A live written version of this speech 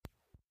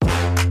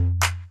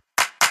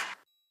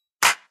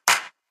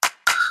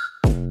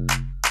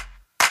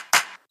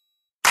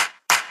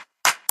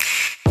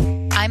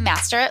I'm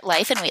Master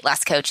Life and Weight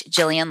Loss Coach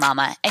Jillian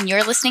Lama, and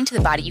you're listening to the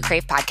Body You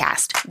Crave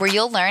podcast, where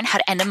you'll learn how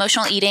to end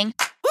emotional eating,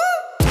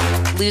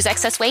 lose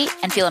excess weight,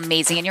 and feel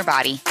amazing in your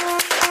body.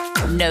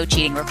 No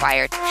cheating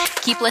required.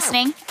 Keep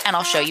listening, and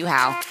I'll show you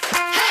how.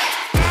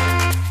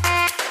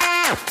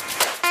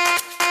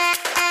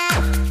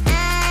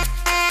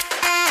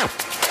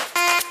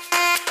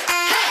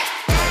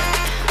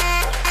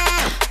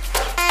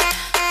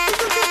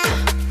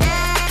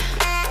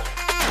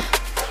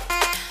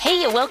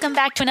 Hey, welcome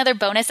back to another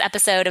bonus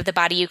episode of the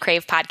Body You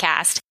Crave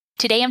podcast.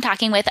 Today I'm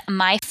talking with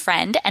my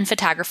friend and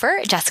photographer,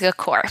 Jessica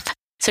Korf.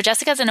 So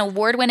Jessica is an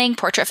award-winning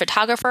portrait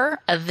photographer,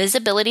 a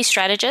visibility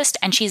strategist,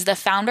 and she's the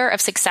founder of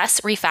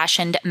Success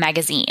Refashioned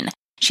magazine.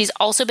 She's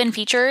also been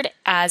featured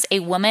as a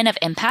woman of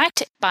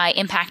impact by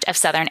Impact of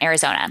Southern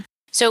Arizona.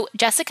 So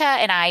Jessica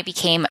and I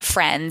became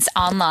friends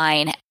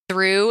online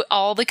through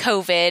all the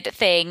COVID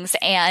things,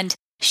 and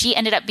she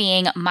ended up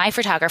being my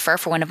photographer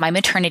for one of my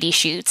maternity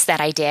shoots that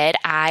I did.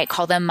 I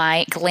call them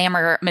my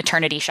glamour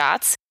maternity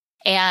shots.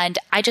 And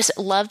I just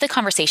love the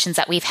conversations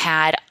that we've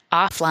had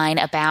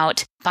offline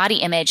about body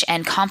image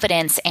and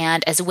confidence,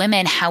 and as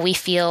women, how we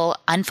feel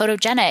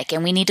unphotogenic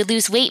and we need to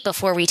lose weight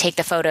before we take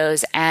the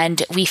photos.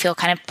 And we feel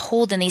kind of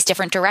pulled in these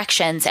different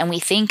directions. And we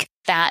think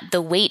that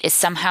the weight is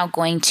somehow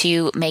going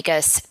to make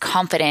us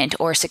confident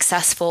or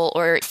successful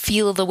or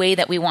feel the way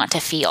that we want to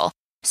feel.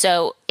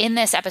 So in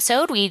this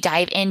episode, we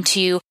dive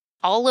into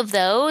all of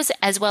those,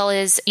 as well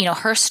as,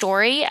 her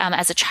story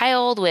as a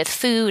child with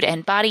food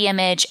and body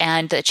image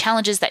and the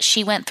challenges that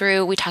she went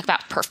through. We talk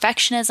about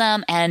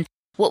perfectionism and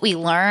what we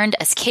learned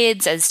as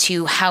kids as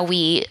to how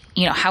we,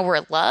 how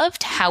we're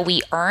loved, how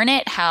we earn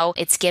it, how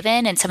it's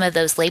given, and some of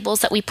those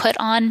labels that we put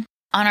on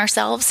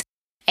ourselves.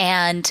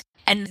 And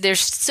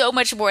there's so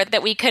much more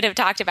that we could have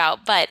talked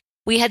about, but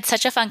we had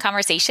such a fun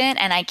conversation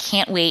and I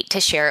can't wait to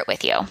share it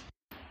with you.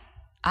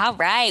 All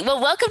right.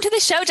 Well, welcome to the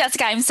show,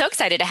 Jessica. I'm so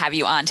excited to have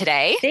you on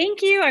today.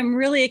 Thank you. I'm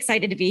really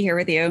excited to be here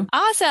with you.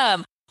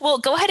 Awesome. Well,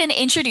 go ahead and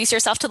introduce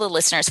yourself to the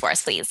listeners for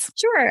us, please.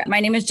 Sure. My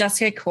name is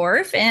Jessica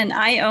Korf, and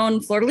I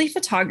own Fleur de Lis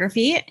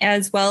Photography,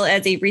 as well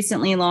as a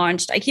recently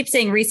launched, I keep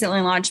saying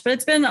recently launched, but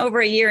it's been over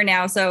a year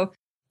now. So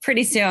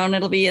pretty soon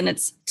it'll be in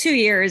its 2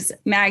 years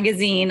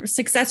magazine,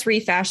 Success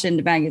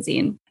Refashioned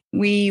magazine.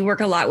 We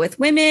work a lot with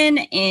women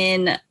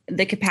in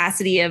the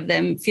capacity of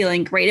them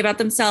feeling great about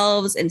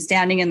themselves and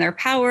standing in their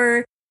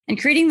power and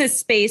creating this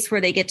space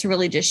where they get to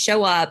really just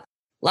show up,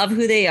 love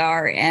who they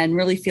are, and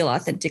really feel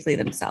authentically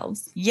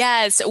themselves.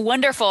 Yes,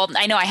 wonderful.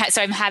 I know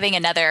so I'm having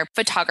another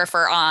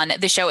photographer on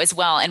the show as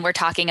well, and we're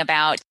talking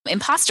about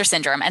imposter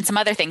syndrome and some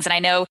other things. And I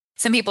know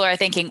some people are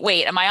thinking,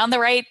 wait, am I on the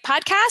right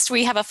podcast?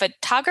 We have a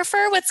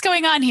photographer? What's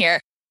going on here?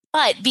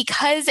 But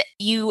because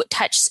you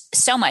touch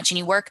so much and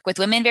you work with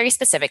women very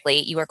specifically,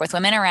 you work with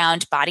women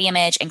around body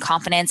image and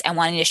confidence and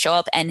wanting to show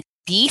up and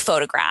be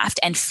photographed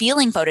and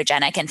feeling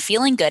photogenic and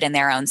feeling good in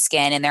their own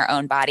skin, in their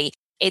own body,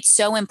 it's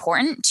so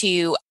important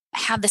to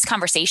have this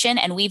conversation.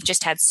 And we've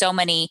just had so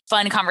many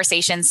fun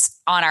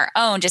conversations on our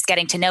own, just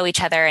getting to know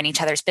each other and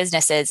each other's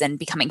businesses and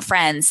becoming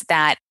friends,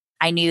 that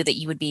I knew that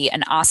you would be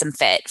an awesome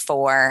fit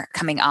for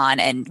coming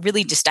on and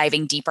really just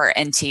diving deeper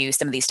into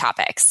some of these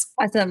topics.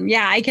 Awesome.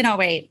 Yeah, I cannot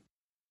wait.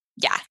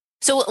 Yeah.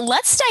 So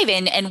let's dive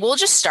in, and we'll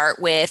just start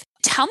with,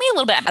 tell me a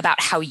little bit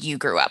about how you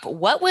grew up.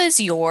 What was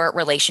your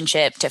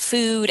relationship to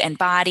food and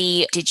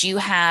body? Did you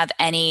have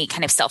any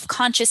kind of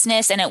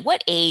self-consciousness? And at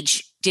what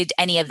age did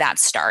any of that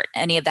start,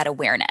 any of that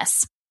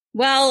awareness?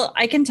 Well,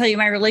 I can tell you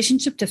my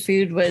relationship to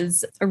food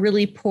was a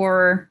really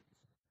poor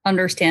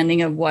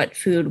understanding of what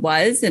food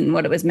was and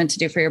what it was meant to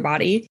do for your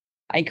body.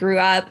 I grew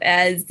up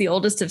as the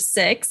oldest of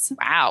 6.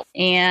 Wow.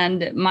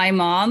 And my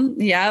mom,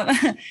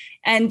 yeah.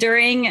 And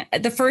during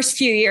the first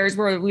few years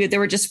where there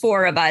were just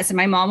 4 of us, and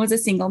my mom was a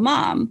single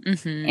mom.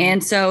 Mm-hmm.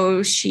 And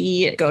so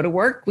she'd go to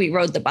work. We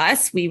rode the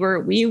bus. We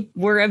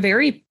were a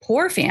very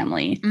poor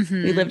family.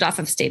 Mm-hmm. We lived off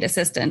of state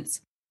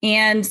assistance.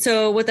 And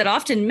so what that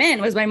often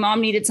meant was my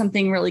mom needed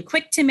something really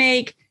quick to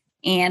make.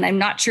 And I'm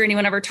not sure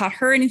anyone ever taught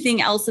her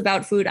anything else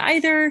about food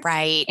either.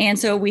 Right. And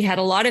so we had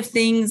a lot of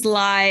things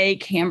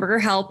like Hamburger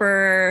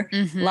Helper,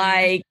 mm-hmm.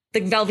 like the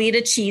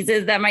Velveeta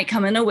cheeses that might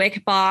come in a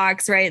WIC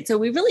box, right? So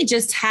we really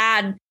just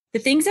had the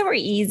things that were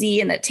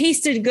easy and that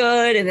tasted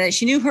good and that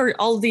she knew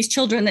all of these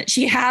children that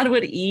she had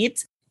would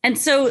eat. And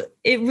so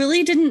it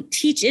really didn't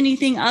teach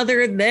anything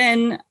other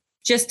than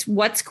just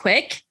what's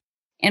quick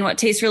and what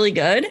tastes really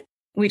good.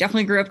 We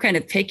definitely grew up kind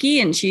of picky,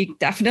 and she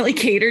definitely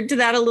catered to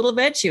that a little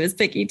bit. She was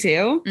picky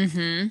too.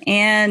 Mm-hmm.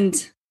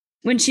 And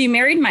when she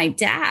married my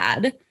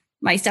dad,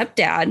 my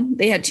stepdad,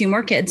 they had 2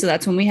 more kids. So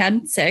that's when we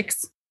had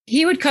 6.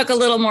 He would cook a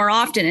little more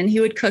often, and he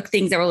would cook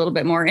things that were a little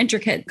bit more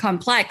intricate,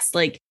 complex,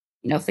 like,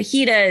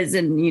 fajitas,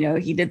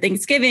 and, he did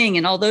Thanksgiving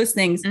and all those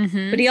things.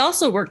 Mm-hmm. But he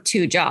also worked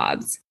 2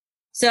 jobs.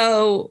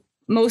 So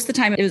most of the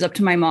time it was up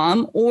to my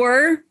mom,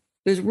 or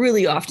it was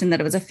really often that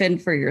it was a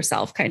fend for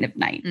yourself kind of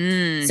night.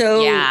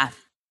 So yeah.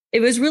 It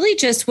was really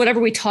just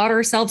whatever we taught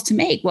ourselves to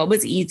make, what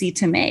was easy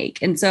to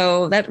make. And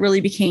so that really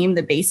became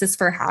the basis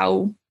for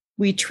how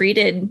we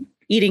treated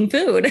eating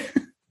food.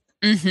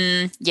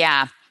 Mm-hmm.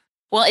 Yeah.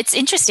 Well, it's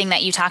interesting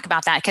that you talk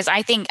about that because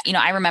I think,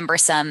 I remember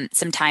some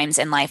times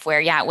in life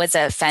where, it was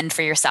a fend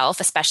for yourself,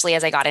 especially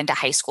as I got into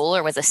high school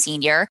or was a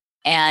senior.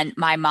 And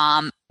my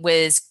mom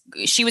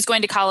she was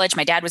going to college.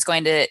 My dad was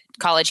going to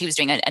college. He was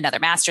doing another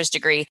master's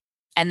degree.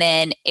 And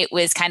then it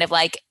was kind of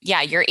like,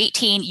 you're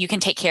 18, you can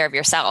take care of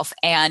yourself.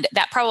 And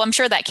that probably, I'm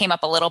sure that came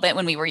up a little bit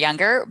when we were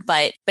younger,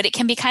 but it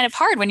can be kind of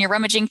hard when you're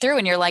rummaging through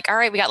and you're like, all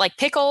right, we got like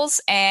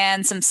pickles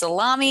and some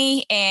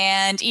salami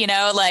and,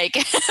 like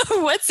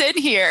what's in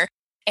here?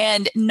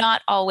 And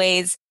not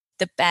always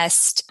the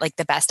best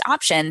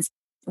options,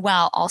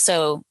 while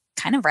also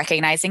kind of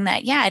recognizing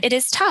that, it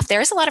is tough.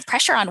 There is a lot of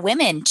pressure on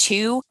women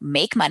to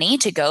make money,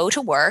 to go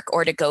to work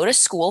or to go to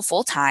school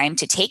full time,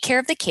 to take care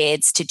of the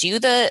kids, to do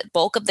the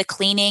bulk of the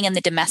cleaning and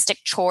the domestic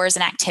chores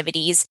and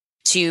activities,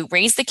 to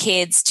raise the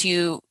kids,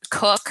 to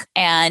cook.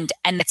 And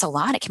it's a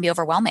lot. It can be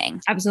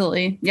overwhelming.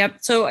 Absolutely. Yep.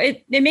 So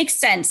it makes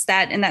sense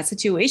that in that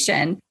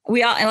situation,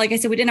 and like I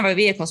said, we didn't have a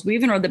vehicle, so we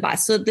even rode the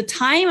bus. So the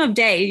time of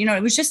day,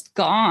 it was just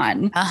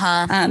gone.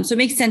 So it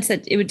makes sense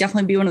that it would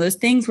definitely be one of those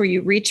things where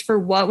you reach for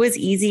what was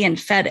easy and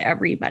fed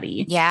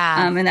everybody.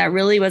 Yeah. And that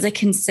really was a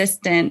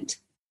consistent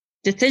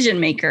decision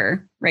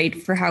maker,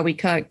 right, for how we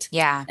cooked.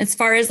 Yeah. As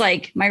far as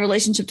like my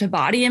relationship to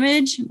body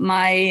image,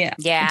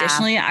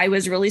 additionally, I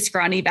was really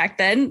scrawny back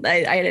then.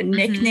 I had a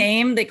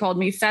nickname. They called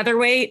me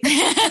Featherweight,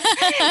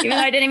 even though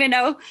I didn't even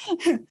know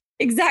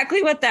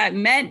exactly what that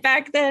meant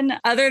back then,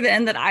 other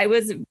than that I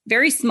was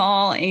very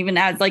small, even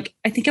as like,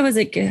 I think I was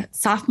like a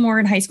sophomore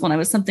in high school and I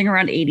was something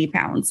around 80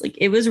 pounds. Like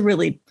I was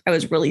really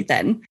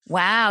thin.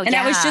 Wow. And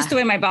that was just the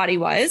way my body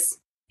was.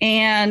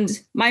 And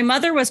my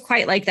mother was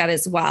quite like that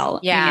as well.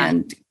 Yeah.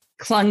 And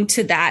clung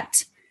to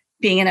that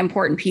being an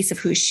important piece of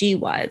who she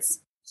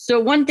was. So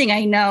one thing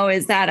I know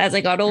is that as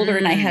I got older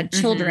and I had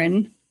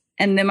children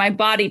and then my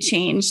body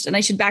changed, and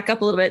I should back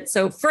up a little bit.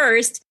 So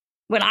first,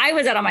 when I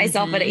was out on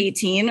myself at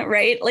 18,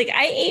 right? Like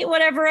I ate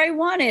whatever I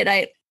wanted.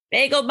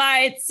 Bagel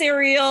bites,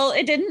 cereal,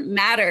 it didn't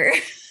matter.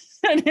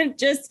 And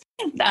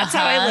that's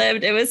how I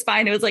lived. It was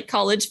fine. It was like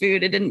college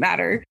food. It didn't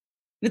matter.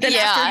 But then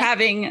after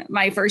having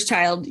my first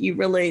child, you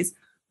realize,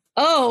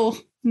 oh,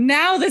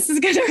 now this is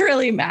going to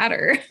really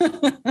matter.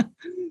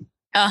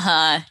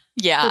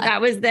 Yeah. So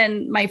that was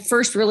then my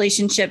first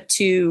relationship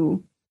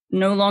to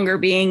no longer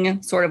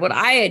being sort of what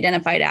I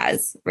identified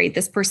as, right?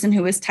 This person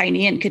who was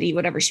tiny and could eat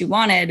whatever she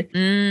wanted.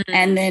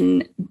 And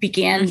then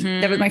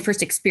that was my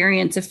first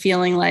experience of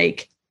feeling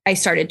like I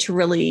started to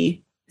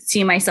really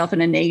see myself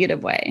in a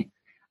negative way.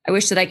 I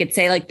wish that I could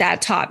say like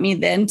that taught me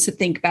then to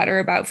think better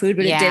about food,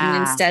 but it didn't.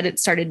 Instead, it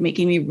started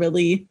making me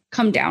really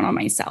come down on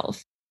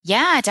myself.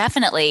 Yeah,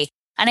 definitely.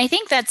 And I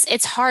think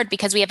it's hard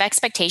because we have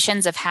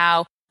expectations of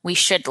how we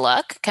should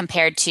look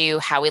compared to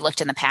how we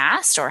looked in the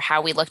past or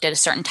how we looked at a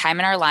certain time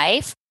in our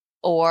life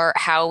or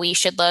how we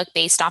should look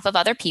based off of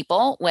other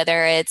people,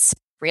 whether it's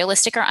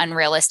realistic or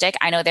unrealistic.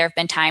 I know there have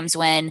been times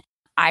when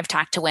I've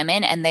talked to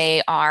women and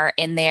they are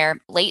in their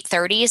late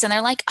 30s and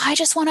they're like, I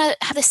just want to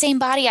have the same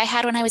body I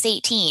had when I was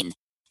 18.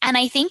 And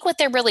I think what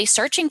they're really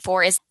searching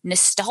for is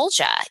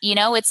nostalgia.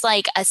 It's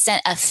like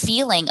a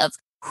feeling of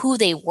who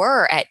they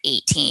were at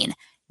 18.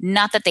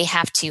 Not that they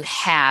have to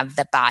have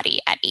the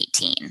body at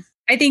 18.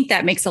 I think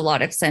that makes a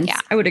lot of sense.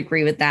 Yeah. I would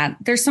agree with that.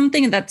 There's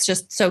something that's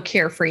just so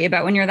carefree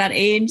about when you're that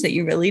age that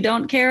you really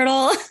don't care at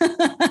all.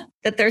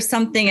 That there's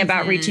something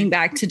about reaching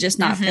back to just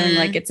not feeling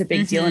like it's a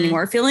big deal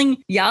anymore.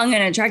 Feeling young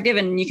and attractive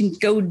and you can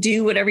go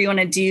do whatever you want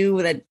to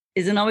do that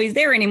isn't always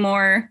there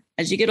anymore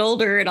as you get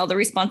older and all the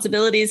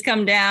responsibilities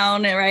come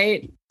down,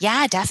 right?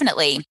 Yeah,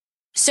 definitely.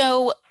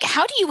 So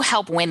how do you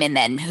help women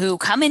then who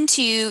come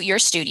into your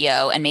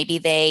studio and maybe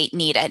they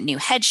need a new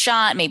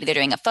headshot, maybe they're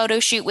doing a photo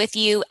shoot with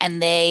you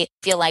and they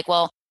feel like,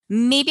 well,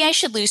 maybe I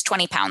should lose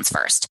 20 pounds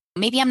first.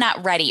 Maybe I'm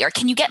not ready. Or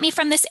can you get me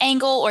from this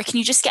angle? Or can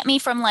you just get me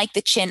from like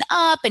the chin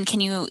up? And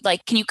can you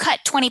cut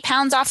 20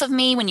 pounds off of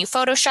me when you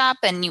Photoshop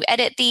and you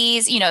edit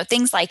these,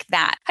 things like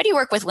that. How do you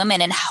work with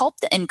women and help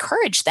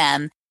encourage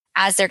them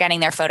as they're getting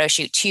their photo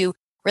shoot to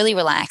really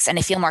relax and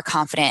to feel more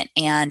confident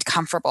and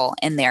comfortable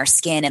in their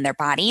skin and their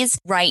bodies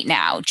right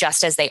now,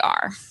 just as they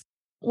are?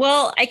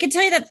 Well, I can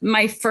tell you that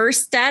my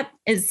first step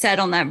is said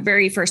on that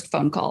very first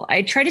phone call.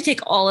 I try to take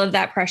all of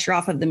that pressure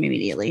off of them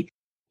immediately.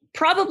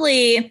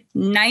 Probably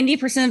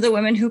 90% of the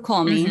women who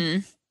call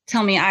me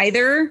tell me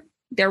either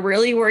they're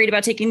really worried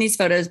about taking these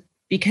photos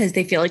because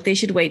they feel like they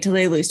should wait till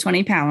they lose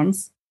 20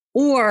 pounds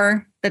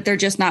or that they're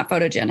just not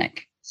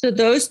photogenic. So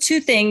those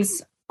two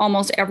things,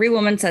 almost every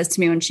woman says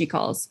to me when she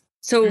calls.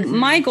 So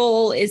my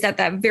goal is that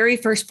very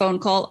first phone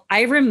call,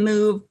 I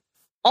remove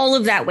all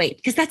of that weight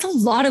because that's a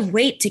lot of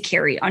weight to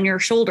carry on your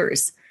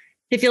shoulders.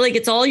 I feel like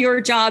it's all your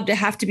job to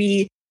have to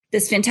be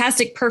this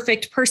fantastic,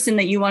 perfect person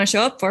that you want to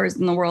show up for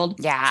in the world.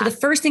 Yeah. So the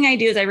first thing I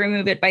do is I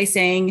remove it by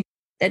saying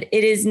that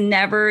it is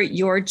never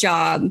your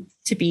job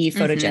to be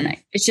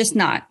photogenic. It's just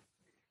not.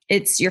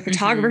 It's your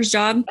photographer's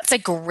job. That's a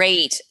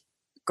great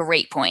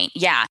point.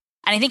 Yeah.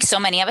 And I think so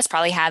many of us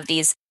probably have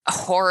these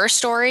horror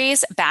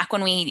stories back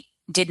when we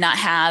did not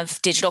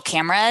have digital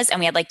cameras and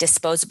we had like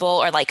disposable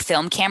or like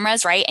film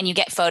cameras, right? And you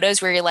get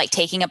photos where you're like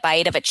taking a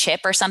bite of a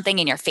chip or something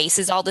and your face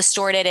is all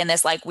distorted and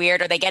this like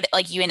weird, or they get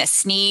like you in a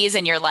sneeze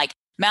and your like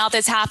mouth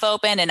is half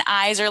open and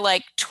eyes are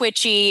like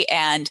twitchy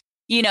and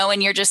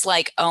and you're just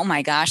like, oh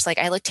my gosh, like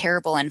I look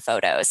terrible in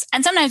photos.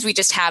 And sometimes we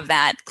just have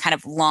that kind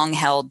of long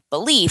held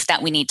belief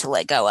that we need to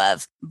let go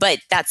of. But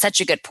that's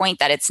such a good point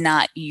that it's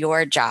not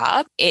your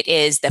job. It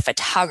is the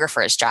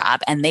photographer's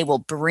job. And they will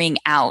bring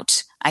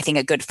out, I think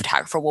a good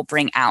photographer will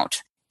bring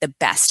out the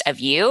best of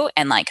you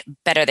and like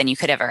better than you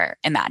could ever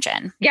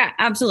imagine. Yeah,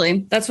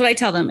 absolutely. That's what I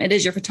tell them. It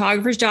is your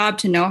photographer's job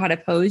to know how to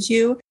pose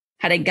you,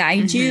 how to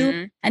guide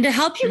you, and to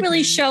help you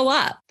really show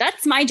up.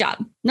 That's my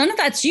job. None of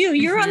that's you.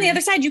 You're on the other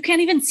side. You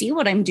can't even see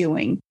what I'm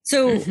doing.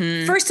 So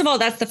first of all,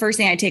 that's the first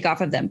thing I take off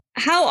of them.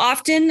 How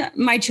often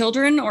my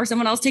children or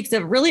someone else takes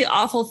a really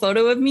awful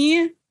photo of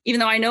me, even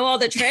though I know all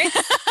the tricks,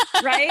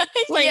 right?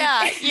 Like,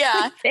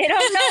 yeah. They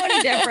don't know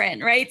any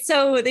different, right?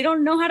 So they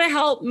don't know how to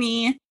help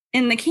me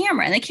in the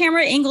camera. And the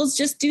camera angles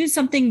just do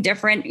something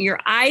different. Your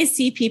eyes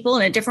see people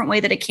in a different way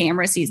that a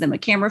camera sees them. A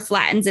camera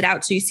flattens it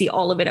out so you see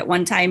all of it at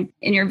one time.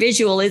 And your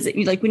visual is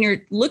like when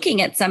you're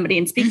looking at somebody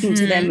and speaking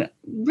to them,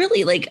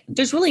 really like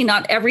there's really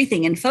not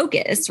everything in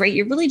focus, right?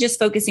 You're really just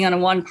focusing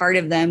on one part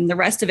of them. The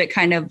rest of it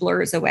kind of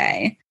blurs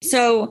away.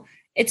 So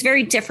it's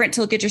very different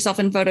to look at yourself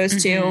in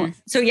photos too.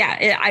 So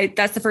yeah,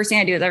 that's the first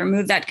thing I do is I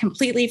remove that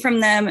completely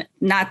from them,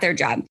 not their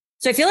job.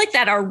 So I feel like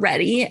that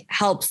already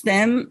helps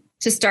them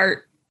to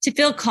start to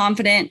feel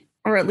confident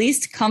or at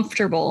least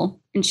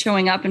comfortable in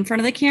showing up in front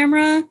of the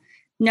camera,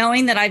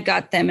 knowing that I've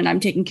got them and I'm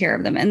taking care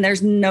of them and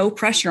there's no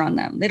pressure on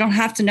them. They don't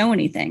have to know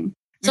anything.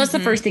 So that's the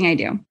first thing I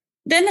do.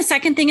 Then the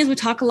second thing is we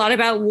talk a lot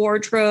about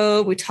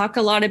wardrobe. We talk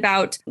a lot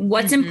about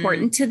what's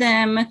important to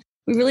them.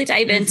 We really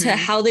dive into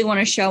how they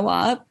want to show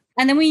up.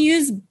 And then we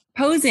use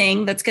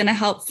posing that's going to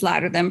help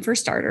flatter them for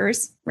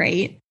starters,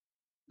 right?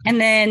 And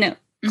then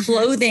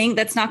clothing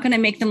that's not going to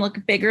make them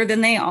look bigger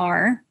than they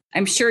are.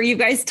 I'm sure you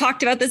guys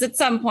talked about this at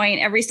some point.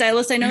 Every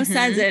stylist I know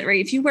says it,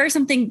 right? If you wear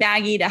something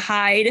baggy to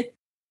hide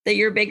that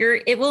you're bigger,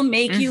 it will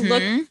make you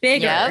look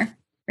bigger,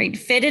 right?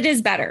 Fitted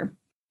is better.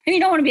 And you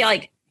don't want to be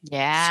like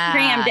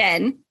crammed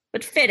in,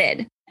 but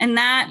fitted. And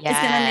that is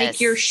going to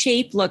make your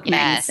shape look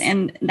nice.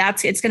 And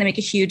it's going to make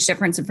a huge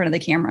difference in front of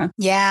the camera.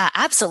 Yeah,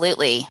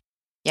 absolutely.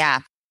 Yeah.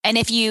 And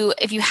if you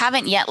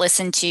haven't yet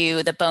listened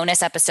to the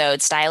bonus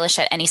episode, Stylish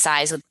at Any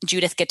Size with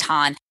Judith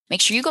Gatton,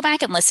 make sure you go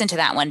back and listen to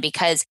that one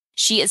because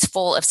she is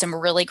full of some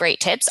really great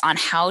tips on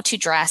how to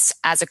dress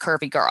as a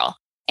curvy girl.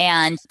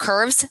 And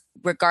curves,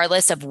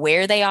 regardless of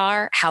where they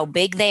are, how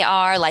big they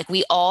are, like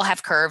we all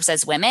have curves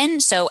as women.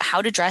 So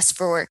how to dress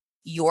for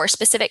your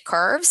specific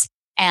curves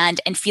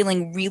and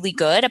feeling really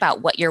good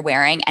about what you're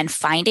wearing and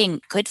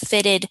finding good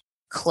fitted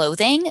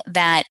clothing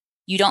that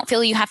you don't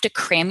feel you have to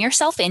cram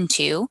yourself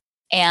into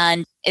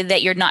and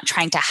that you're not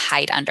trying to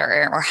hide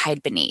under or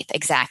hide beneath.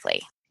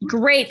 Exactly.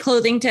 Great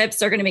clothing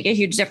tips are going to make a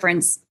huge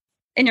difference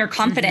in your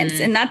confidence.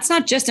 And that's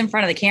not just in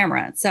front of the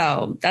camera.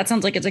 So that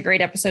sounds like it's a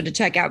great episode to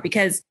check out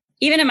because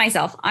even in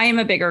myself, I am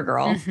a bigger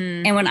girl.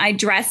 And when I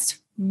dressed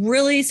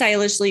really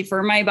stylishly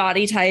for my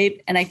body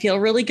type and I feel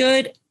really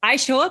good, I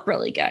show up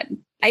really good.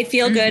 I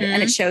feel good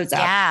and it shows up.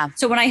 Yeah.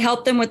 So when I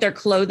help them with their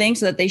clothing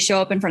so that they show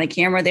up in front of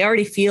camera, they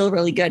already feel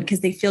really good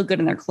because they feel good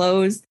in their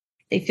clothes.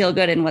 They feel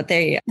good in what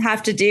they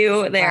have to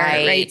do there,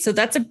 right? So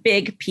that's a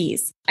big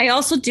piece. I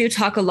also do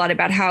talk a lot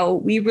about how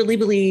we really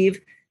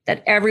believe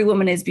that every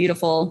woman is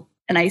beautiful.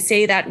 And I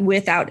say that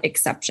without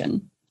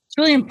exception. It's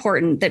really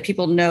important that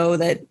people know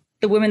that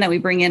the women that we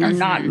bring in are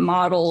not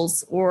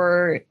models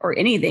or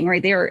anything,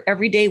 right? They are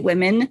everyday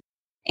women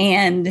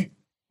and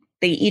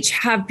they each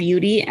have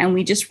beauty. And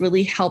we just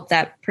really help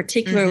that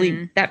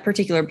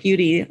particular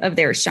beauty of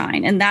their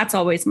shine. And that's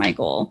always my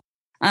goal.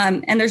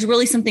 And there's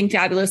really something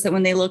fabulous that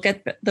when they look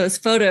at those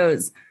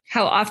photos,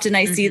 how often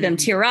I see them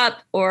tear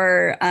up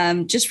or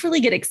just really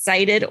get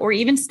excited or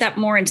even step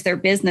more into their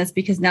business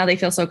because now they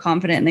feel so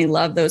confident and they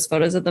love those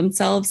photos of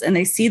themselves and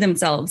they see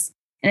themselves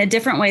in a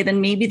different way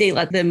than maybe they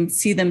let them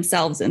see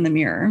themselves in the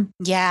mirror.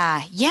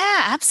 Yeah,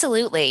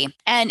 absolutely.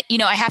 And,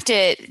 I have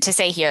to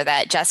say here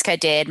that Jessica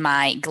did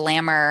my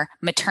glamour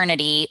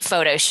maternity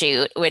photo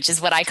shoot, which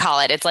is what I call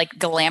it. It's like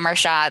glamour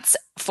shots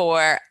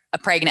for a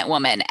pregnant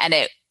woman. And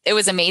it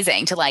was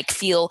amazing to like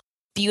feel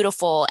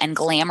beautiful and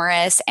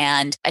glamorous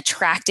and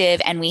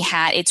attractive. And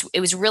it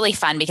was really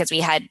fun because we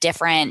had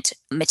different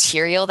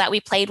material that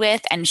we played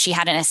with. And she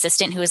had an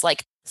assistant who was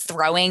like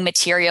throwing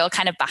material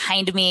kind of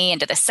behind me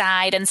and to the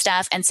side and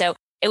stuff. And so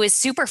it was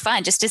super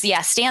fun just to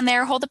stand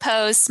there, hold the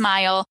pose,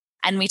 smile.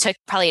 And we took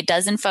probably a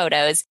dozen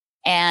photos.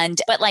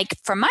 But like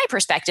from my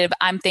perspective,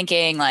 I'm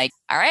thinking like,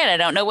 all right, I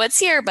don't know what's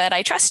here, but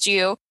I trust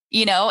you.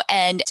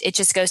 And it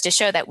just goes to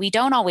show that we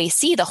don't always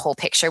see the whole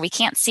picture. We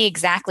can't see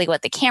exactly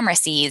what the camera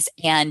sees.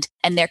 And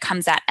there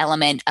comes that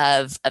element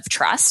of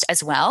trust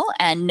as well.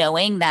 And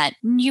knowing that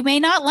you may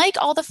not like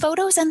all the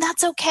photos and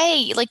that's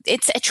okay. Like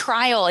it's a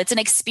trial. It's an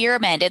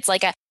experiment. It's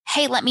like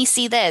hey, let me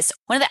see this.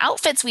 One of the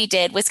outfits we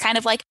did was kind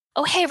of like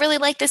oh, hey, I really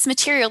like this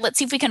material. Let's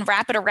see if we can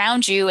wrap it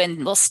around you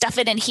and we'll stuff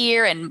it in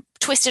here and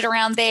twist it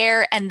around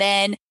there. And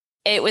then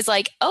it was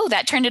like, oh,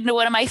 that turned into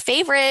one of my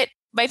favorite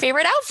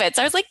outfits.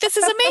 I was like, this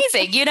is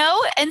amazing,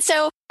 And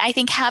so I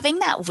think having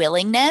that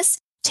willingness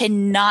to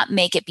not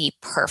make it be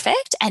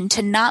perfect and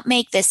to not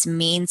make this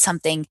mean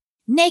something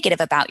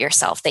negative about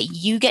yourself, that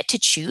you get to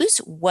choose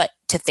what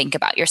to think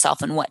about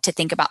yourself and what to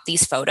think about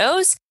these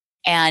photos.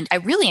 And I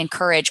really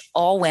encourage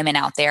all women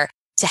out there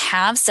to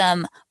have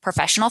some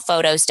professional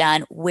photos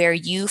done where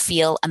you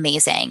feel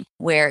amazing,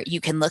 where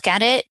you can look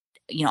at it,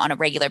 on a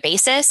regular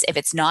basis. If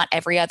it's not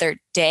every other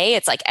day,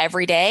 it's like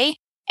every day.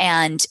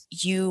 And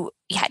you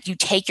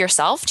take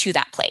yourself to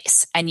that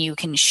place and you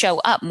can show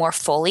up more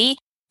fully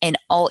in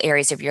all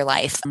areas of your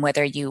life.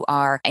 Whether you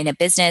are in a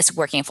business,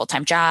 working a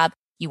full-time job,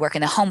 you work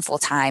in the home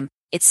full-time,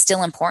 it's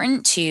still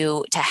important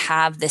to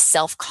have this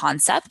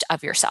self-concept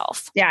of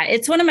yourself. Yeah,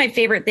 it's one of my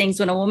favorite things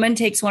when a woman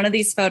takes one of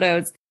these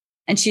photos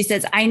and she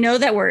says, I know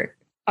that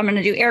I'm going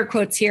to do air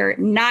quotes here,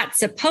 not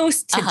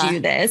supposed to do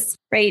this,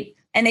 right?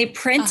 And they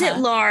print it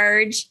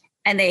large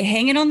and they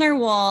hang it on their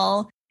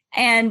wall.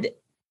 And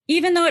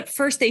even though at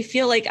first they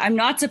feel like I'm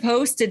not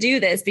supposed to do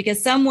this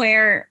because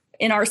somewhere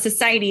in our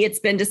society, it's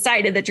been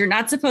decided that you're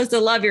not supposed to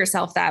love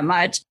yourself that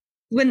much.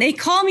 When they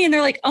call me and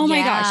they're like, oh my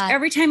gosh,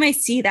 every time I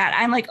see that,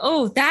 I'm like,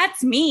 oh,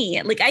 that's me.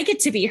 Like I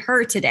get to be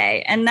her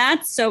today. And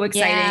that's so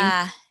exciting.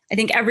 Yeah. I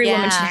think every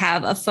woman should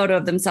have a photo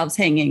of themselves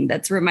hanging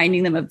that's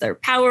reminding them of their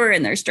power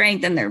and their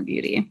strength and their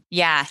beauty.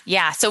 Yeah.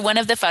 Yeah. So one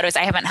of the photos,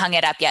 I haven't hung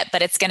it up yet,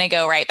 but it's going to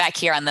go right back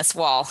here on this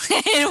wall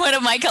in one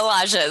of my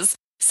collages.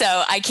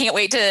 So I can't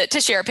wait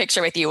to share a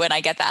picture with you when I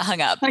get that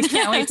hung up. I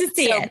can't wait to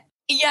see it.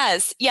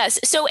 Yes. Yes.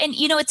 So, and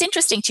it's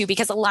interesting too,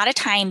 because a lot of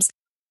times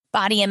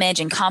body image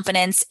and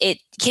confidence, it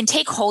can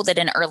take hold at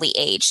an early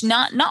age.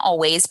 Not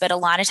always, but a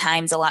lot of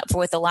times,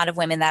 with a lot of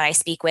women that I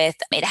speak with,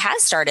 it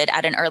has started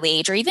at an early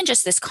age, or even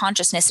just this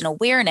consciousness and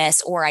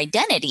awareness or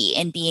identity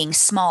in being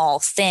small,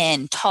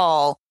 thin,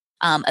 tall,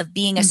 of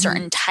being a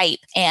certain type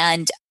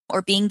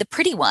or being the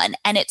pretty one.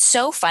 And it's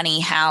so funny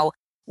how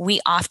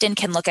we often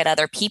can look at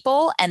other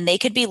people and they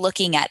could be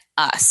looking at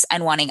us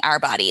and wanting our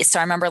bodies. So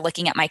I remember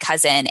looking at my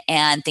cousin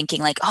and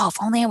thinking like, oh, if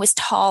only I was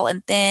tall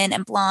and thin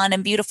and blonde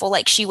and beautiful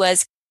like she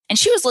was. And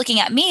she was looking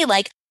at me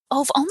like,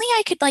 oh, if only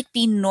I could like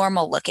be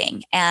normal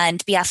looking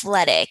and be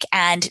athletic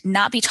and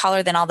not be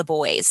taller than all the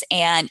boys.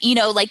 And,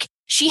 like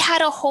she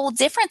had a whole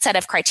different set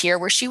of criteria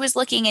where she was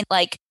looking and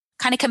like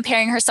kind of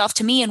comparing herself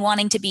to me and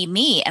wanting to be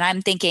me. And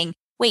I'm thinking,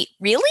 wait,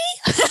 really?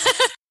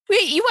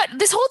 Wait,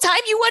 this whole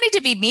time you wanted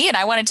to be me and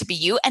I wanted to be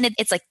you. And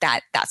it's like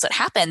that's what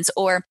happens.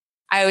 Or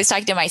I was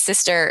talking to my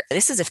sister,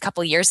 this is a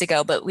couple years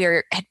ago, but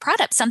had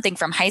brought up something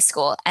from high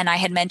school. And I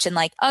had mentioned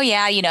like, oh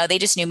yeah, they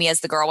just knew me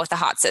as the girl with the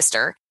hot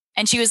sister.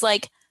 And she was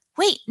like,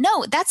 wait,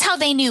 no, that's how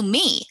they knew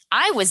me.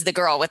 I was the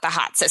girl with the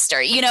hot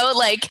sister,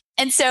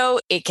 and so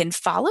it can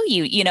follow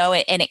you,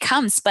 and it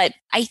comes. But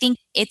I think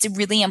it's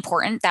really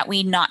important that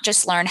we not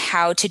just learn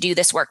how to do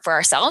this work for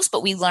ourselves,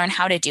 but we learn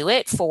how to do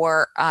it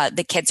for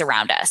the kids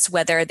around us,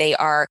 whether they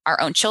are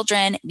our own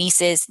children,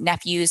 nieces,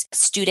 nephews,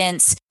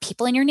 students,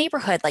 people in your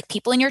neighborhood, like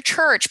people in your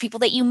church, people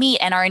that you meet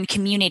and are in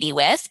community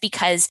with,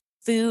 because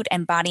food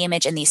and body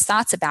image and these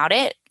thoughts about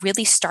it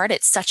really start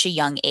at such a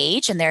young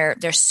age, and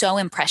they're so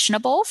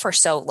impressionable for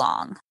so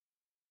long.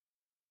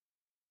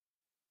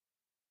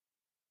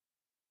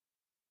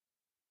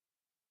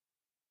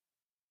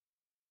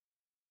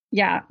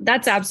 Yeah,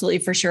 that's absolutely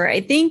for sure.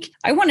 I think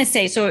I want to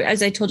say, so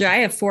as I told you, I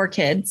have 4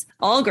 kids,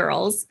 all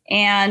girls,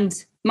 and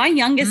my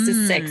youngest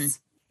is 6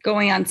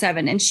 going on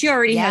 7. And she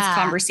already has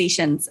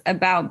conversations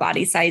about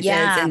body sizes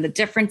and the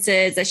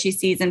differences that she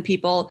sees in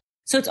people.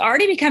 So it's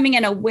already becoming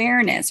an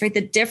awareness, right?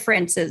 The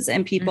differences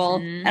in people.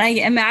 And I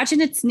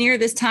imagine it's near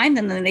this time,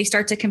 then they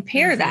start to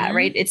compare that,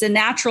 right? It's a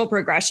natural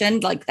progression.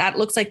 Like that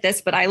looks like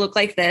this, but I look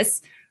like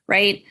this,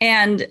 right?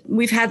 And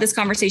we've had this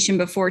conversation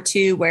before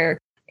too, where,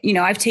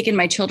 I've taken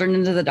my children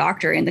into the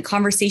doctor and the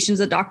conversations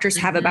the doctors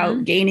have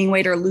about gaining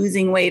weight or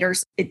losing weight, or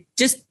it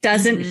just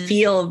doesn't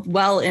feel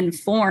well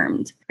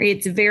informed, right?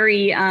 It's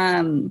very,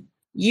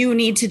 you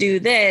need to do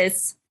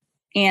this.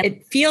 And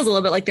it feels a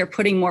little bit like they're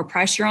putting more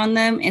pressure on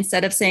them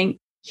instead of saying,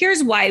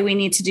 here's why we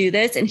need to do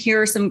this. And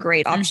here are some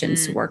great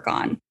options to work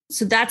on.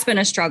 So that's been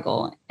a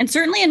struggle. And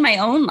certainly in my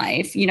own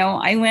life,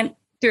 I went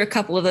through a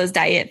couple of those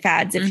diet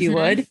fads, if you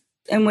would,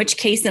 in which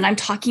case then I'm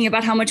talking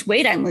about how much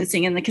weight I'm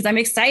losing and because I'm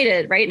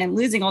excited, right? And I'm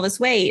losing all this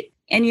weight.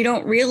 And you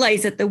don't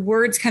realize that the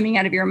words coming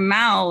out of your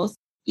mouth,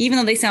 even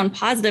though they sound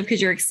positive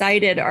because you're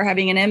excited, are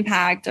having an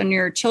impact on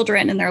your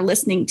children and they're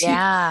listening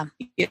to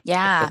you.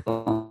 Yeah.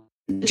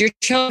 Your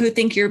children who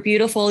think you're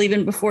beautiful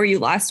even before you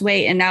lost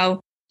weight. And now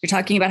you're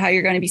talking about how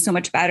you're going to be so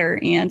much better.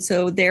 And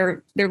so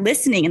they're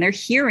listening and they're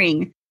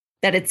hearing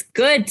that it's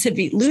good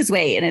to lose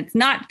weight and it's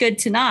not good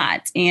to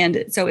not.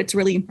 And so it's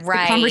really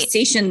the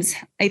conversations,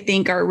 I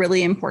think, are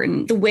really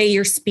important. The way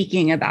you're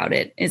speaking about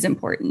it is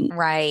important.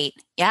 Right.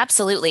 Yeah,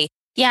 absolutely.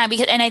 Yeah.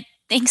 And I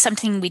think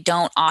something we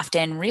don't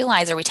often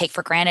realize or we take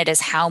for granted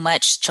is how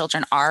much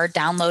children are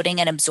downloading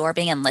and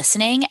absorbing and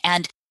listening.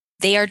 And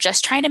they are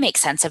just trying to make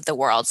sense of the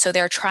world. So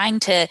they're trying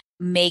to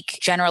make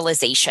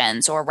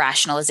generalizations or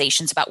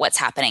rationalizations about what's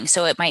happening.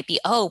 So it might be,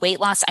 oh, weight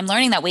loss. I'm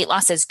learning that weight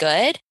loss is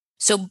good.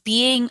 So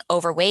being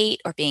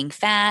overweight or being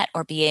fat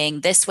or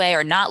being this way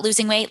or not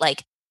losing weight,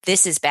 like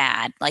this is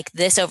bad. Like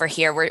this over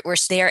here,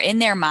 they're in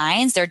their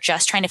minds. They're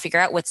just trying to figure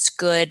out what's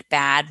good,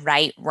 bad,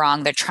 right,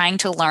 wrong. They're trying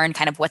to learn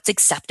kind of what's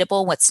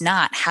acceptable, what's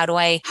not. How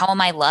am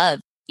I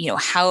loved?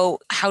 How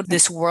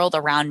this world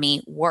around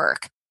me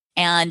work.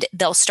 And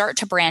they'll start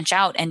to branch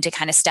out and to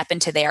kind of step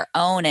into their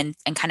own and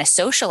kind of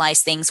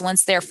socialize things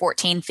once they're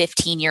 14,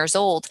 15 years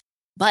old.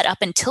 But up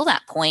until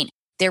that point,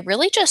 they're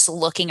really just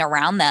looking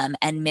around them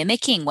and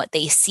mimicking what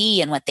they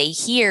see and what they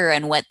hear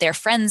and what their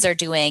friends are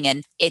doing.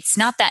 And it's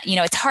not that,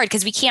 it's hard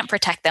because we can't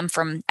protect them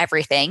from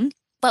everything,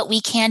 but we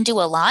can do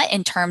a lot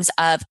in terms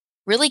of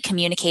really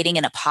communicating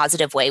in a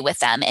positive way with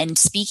them and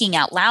speaking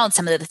out loud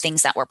some of the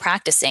things that we're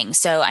practicing.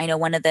 So I know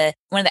one of the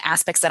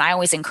aspects that I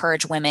always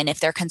encourage women, if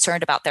they're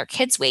concerned about their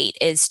kids' weight,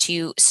 is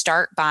to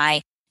start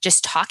by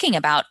just talking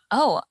about,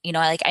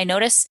 like I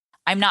notice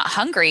I'm not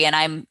hungry and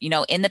I'm,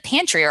 in the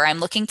pantry or I'm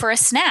looking for a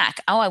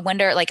snack. Oh, I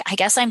wonder, I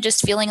guess I'm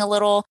just feeling I'm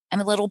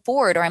a little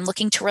bored or I'm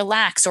looking to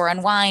relax or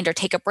unwind or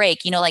take a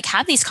break,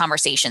 have these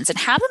conversations and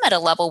have them at a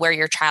level where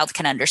your child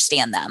can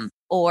understand them.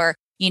 Or,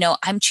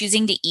 I'm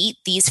choosing to eat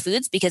these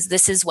foods because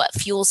this is what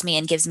fuels me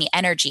and gives me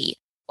energy.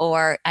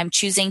 Or I'm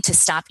choosing to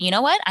stop,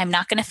 I'm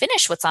not going to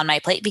finish what's on my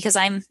plate because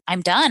I'm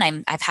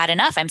done. I've had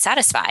enough. I'm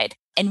satisfied.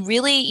 And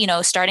really,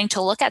 starting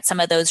to look at some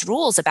of those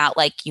rules about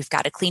you've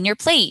got to clean your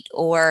plate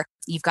or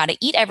you've got to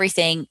eat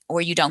everything or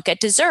you don't get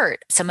dessert.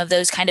 Some of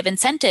those kind of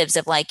incentives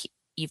of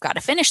you've got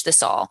to finish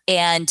this all.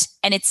 And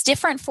it's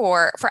different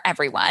for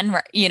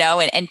everyone,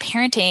 and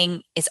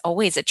parenting is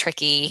always a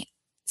tricky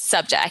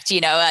subject.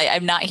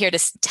 I'm not here to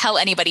tell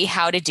anybody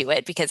how to do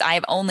it because I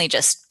have only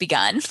just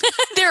begun.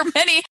 There are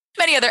many,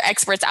 many other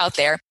experts out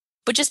there,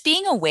 but just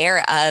being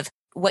aware of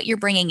what you're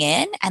bringing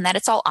in and that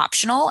it's all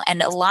optional.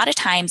 And a lot of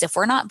times, if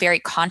we're not very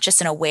conscious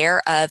and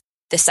aware of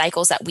the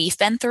cycles that we've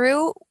been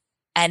through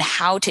and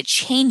how to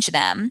change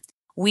them,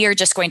 we are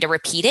just going to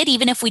repeat it,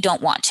 even if we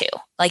don't want to.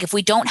 If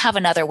we don't have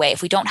another way,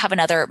 if we don't have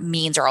another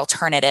means or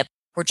alternative,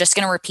 we're just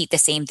going to repeat the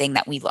same thing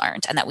that we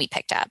learned and that we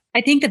picked up. I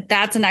think that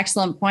that's an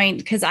excellent point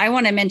because I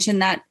want to mention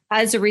that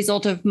as a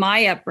result of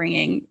my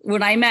upbringing,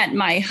 when I met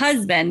my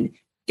husband,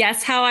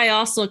 guess how I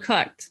also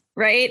cooked,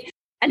 right?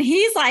 And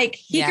he's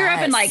he grew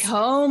up in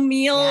home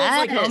meals,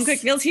 home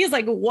cooked meals. He's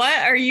like, what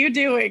are you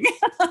doing?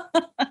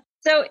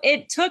 So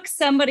it took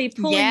somebody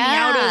pulling me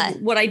out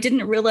of what I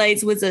didn't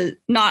realize was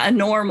not a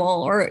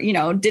normal or,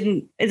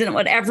 isn't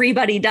what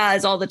everybody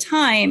does all the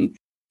time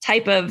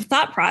type of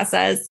thought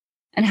process.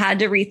 And had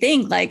to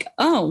rethink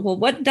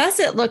what does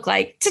it look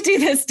like to do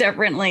this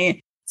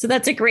differently? So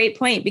that's a great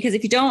point, because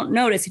if you don't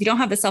notice, if you don't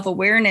have the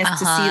self-awareness to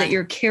see that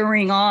you're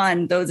carrying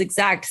on those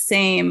exact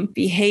same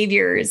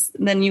behaviors,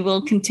 then you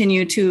will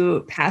continue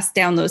to pass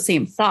down those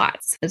same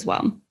thoughts as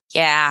well.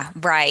 Yeah,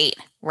 right.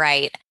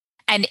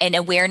 And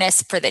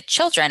awareness for the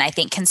children, I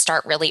think, can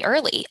start really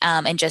early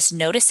and just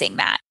noticing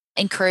that,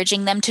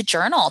 encouraging them to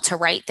journal, to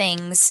write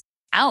things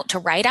out, to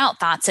write out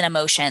thoughts and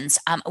emotions.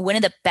 One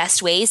of the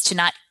best ways to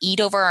not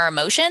eat over our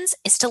emotions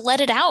is to let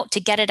it out,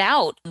 to get it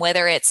out,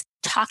 whether it's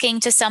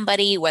talking to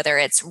somebody, whether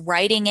it's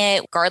writing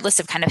it, regardless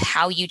of kind of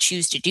how you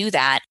choose to do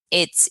that.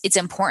 It's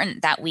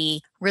important that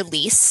we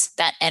release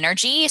that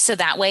energy. So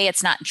that way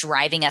it's not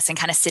driving us and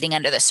kind of sitting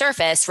under the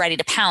surface, ready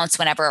to pounce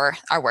whenever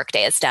our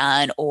workday is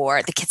done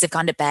or the kids have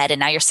gone to bed and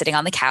now you're sitting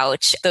on the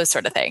couch, those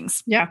sort of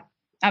things. Yeah,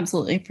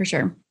 absolutely. For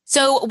sure.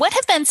 So what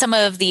have been some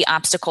of the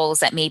obstacles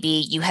that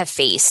maybe you have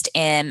faced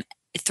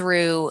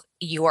through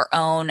your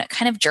own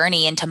kind of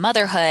journey into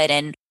motherhood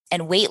and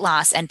weight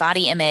loss and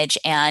body image?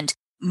 And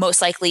most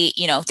likely,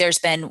 there's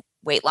been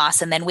weight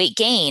loss and then weight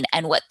gain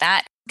and what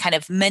that kind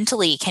of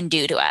mentally can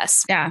do to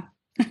us. Yeah,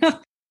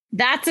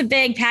 that's a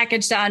big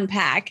package to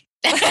unpack.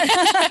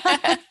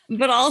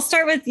 But I'll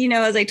start with,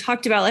 as I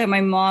talked about, how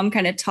my mom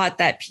kind of taught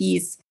that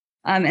piece.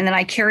 And then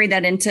I carried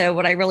that into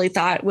what I really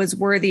thought was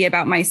worthy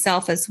about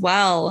myself as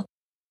well.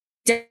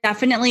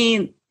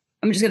 Definitely,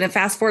 I'm just going to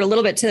fast forward a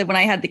little bit to when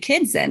I had the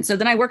kids then. So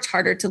then I worked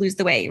harder to lose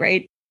the weight,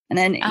 right? And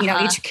then,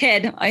 each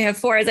kid, I have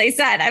 4, as I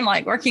said, I'm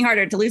working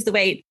harder to lose the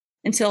weight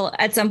until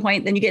at some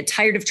point, then you get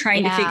tired of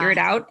trying to figure it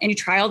out and you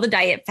try all the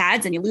diet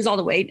fads and you lose all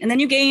the weight and then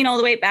you gain all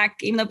the weight back,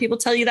 even though people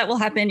tell you that will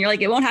happen. You're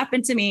like, it won't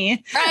happen to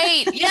me.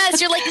 Right.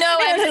 Yes. You're like, no,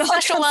 I'm the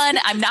special one.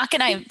 I'm not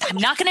going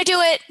to do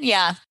it.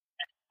 Yeah.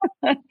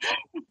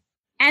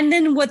 And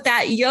then what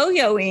that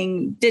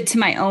yo-yoing did to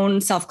my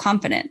own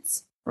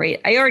self-confidence,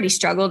 right? I already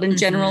struggled in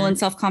general in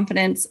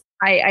self-confidence.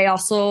 I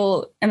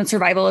also am a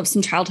survival of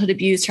some childhood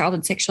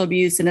sexual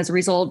abuse. And as a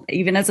result,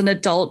 even as an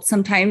adult,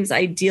 sometimes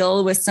I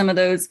deal with some of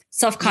those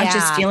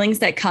self-conscious feelings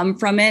that come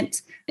from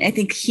it. I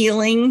think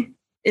healing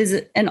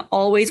is an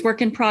always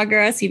work in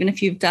progress, even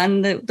if you've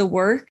done the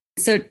work.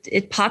 So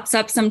it pops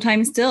up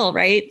sometimes still,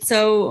 right?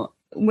 So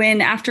when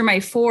after my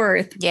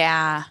 4th,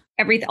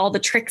 all the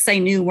tricks I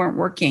knew weren't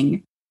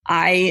working.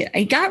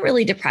 I got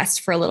really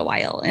depressed for a little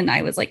while, and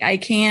I was like, I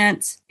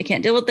can't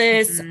deal with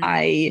this.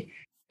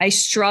 I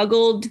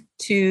struggled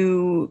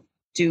to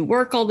do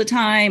work all the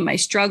time. I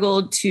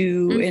struggled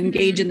to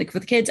engage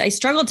with kids. I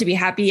struggled to be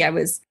happy. I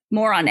was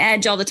more on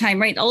edge all the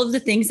time, right? All of the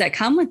things that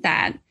come with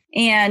that.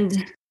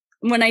 And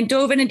when I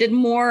dove in and did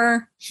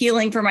more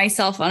healing for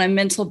myself on a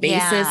mental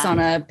basis, on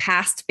a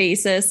past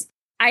basis,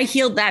 I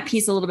healed that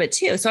piece a little bit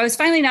too. So I was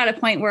finally at a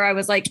point where I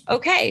was like,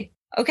 okay,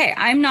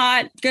 I'm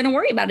not going to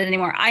worry about it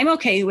anymore. I'm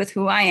okay with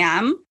who I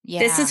am. Yeah.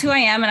 This is who I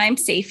am, and I'm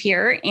safe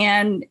here.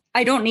 And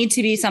I don't need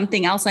to be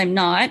something else I'm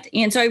not.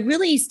 And so I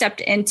really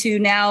stepped into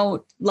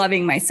now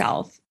loving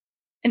myself.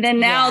 And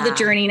then now the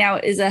journey now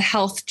is a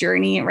health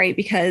journey, right?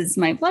 Because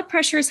my blood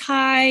pressure is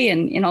high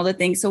and all the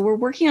things. So we're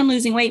working on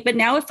losing weight, but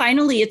now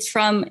finally it's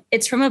from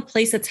a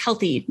place that's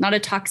healthy, not a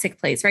toxic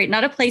place, right?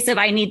 Not a place of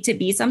I need to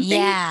be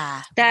something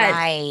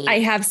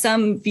I have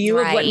some view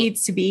of what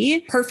needs to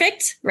be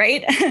perfect,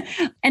 right?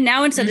 And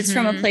now instead it's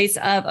from a place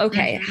of,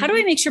 okay, how do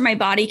I make sure my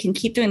body can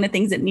keep doing the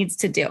things it needs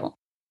to do?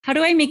 How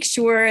do I make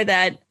sure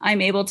that I'm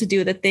able to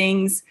do the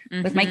things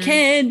with my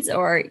kids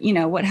or,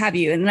 what have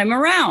you, and I'm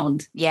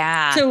around?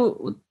 Yeah.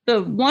 So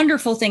the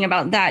wonderful thing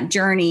about that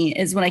journey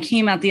is when I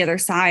came out the other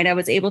side, I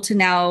was able to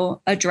now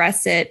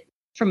address it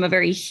from a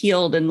very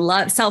healed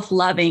and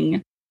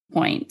self-loving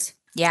point.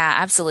 Yeah,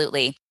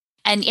 absolutely.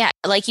 And yeah,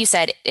 like you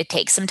said, it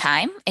takes some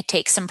time. It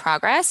takes some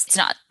progress. It's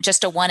not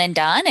just a one and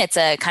done. It's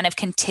a kind of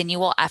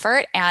continual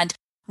effort, and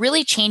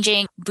really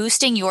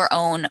boosting your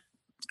own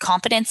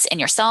confidence in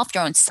yourself,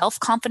 your own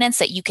self-confidence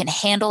that you can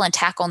handle and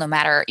tackle no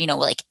matter,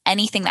 like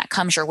anything that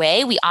comes your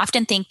way. We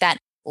often think that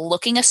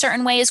looking a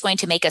certain way is going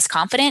to make us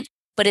confident,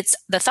 but it's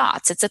the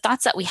thoughts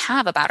that we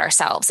have about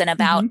ourselves and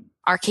about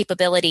our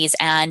capabilities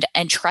and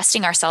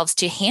trusting ourselves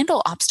to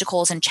handle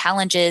obstacles and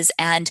challenges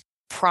and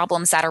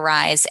problems that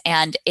arise.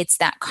 And it's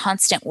that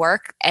constant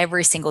work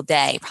every single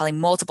day, probably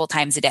multiple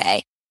times a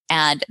day.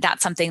 And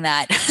that's something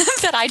that,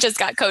 that I just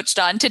got coached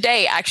on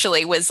today,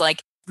 actually, was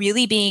like,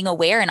 really being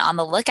aware and on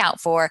the lookout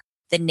for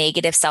the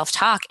negative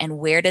self-talk and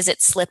where does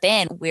it slip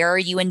in? Where are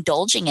you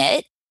indulging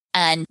it?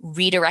 And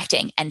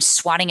redirecting and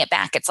swatting it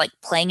back. It's like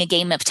playing a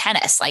game of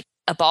tennis. Like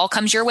a ball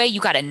comes your way, you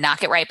got to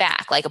knock it right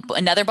back. Like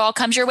another ball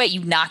comes your way,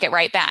 you knock it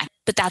right back.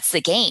 But that's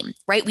the game,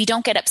 right? We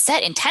don't get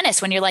upset in tennis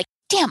when you're like,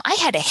 damn, I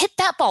had to hit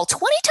that ball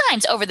 20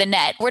 times over the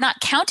net. We're not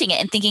counting it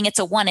and thinking it's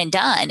a one and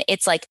done.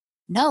 It's like,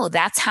 no,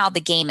 that's how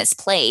the game is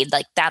played.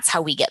 Like that's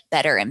how we get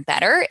better and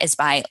better, is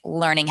by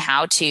learning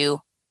how to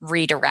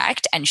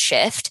redirect and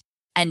shift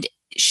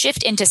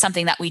into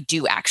something that we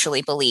do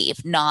actually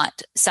believe,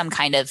 not some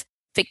kind of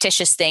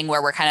fictitious thing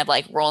where we're kind of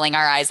like rolling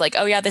our eyes like,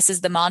 oh yeah, this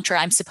is the mantra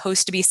I'm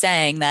supposed to be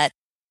saying that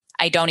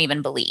I don't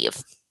even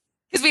believe.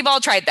 Because we've all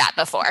tried that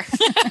before.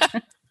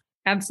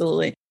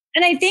 Absolutely.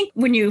 And I think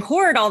when you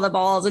hoard all the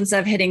balls instead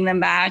of hitting them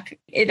back,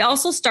 it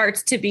also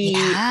starts to be,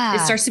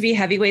 it starts to be a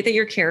heavyweight that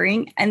you're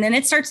carrying. And then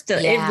it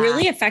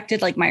really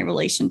affected like my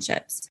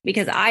relationships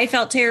because I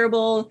felt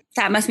terrible.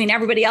 That must mean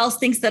everybody else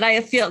thinks that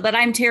I feel that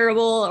I'm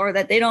terrible or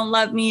that they don't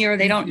love me or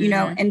they don't,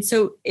 and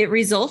so it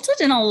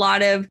resulted in a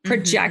lot of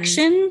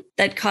projection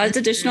that caused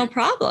additional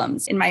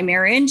problems in my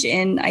marriage.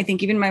 And I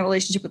think even my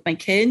relationship with my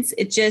kids,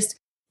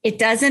 it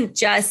doesn't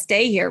just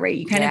stay here, right?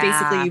 You kind of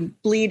basically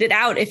bleed it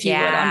out, if you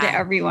would, onto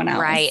everyone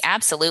else. Right.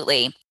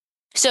 Absolutely.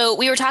 So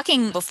we were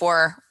talking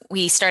before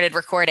we started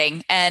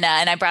recording and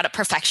I brought up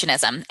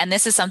perfectionism. And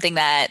this is something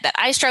that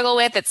I struggle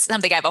with. It's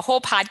something I have a whole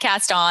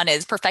podcast on,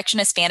 is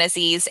perfectionist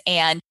fantasies.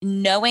 And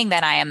knowing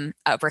that I am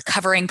a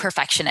recovering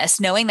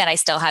perfectionist, knowing that I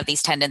still have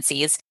these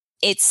tendencies,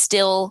 it's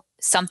still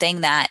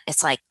something that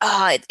it's like,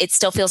 it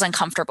still feels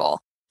uncomfortable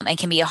and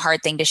can be a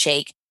hard thing to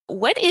shake.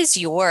 What is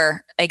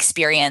your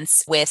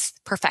experience with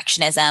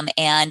perfectionism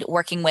and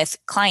working with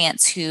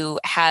clients who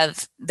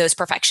have those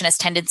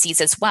perfectionist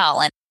tendencies as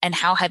well? And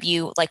how have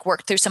you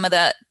worked through some of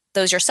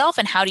those yourself?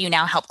 And how do you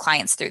now help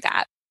clients through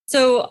that?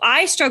 So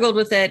I struggled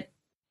with it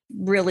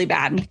really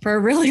bad for a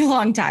really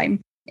long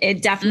time.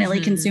 It definitely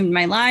consumed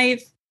my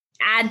life.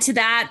 Add to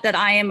that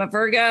I am a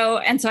Virgo.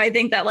 And so I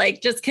think that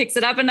just kicks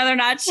it up another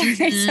notch.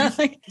 Right? So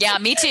yeah,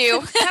 me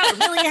too. It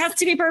really has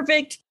to be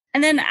perfect.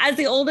 And then as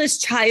the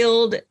oldest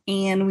child,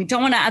 and we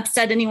don't want to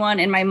upset anyone.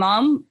 And my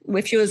mom,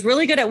 if she was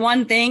really good at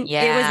one thing,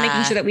 it was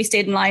making sure that we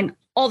stayed in line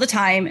all the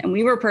time. And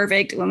we were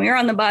perfect when we were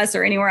on the bus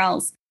or anywhere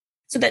else.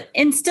 So that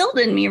instilled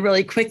in me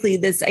really quickly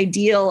this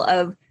ideal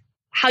of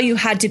how you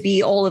had to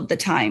be all of the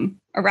time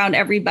around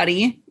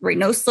everybody, right?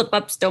 No slip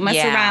ups, don't mess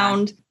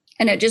around.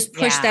 And it just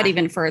pushed that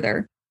even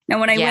further. Now,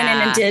 when I went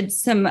in and did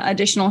some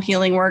additional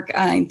healing work,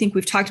 I think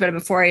we've talked about it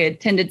before. I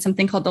attended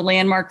something called the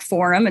Landmark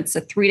Forum. It's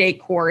a 3-day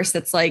course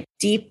that's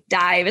deep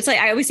dive. It's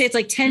I always say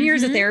it's 10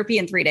 years of therapy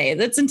in 3 days.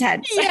 It's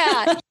intense.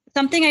 Yeah.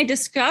 Something I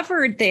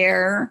discovered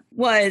there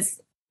was,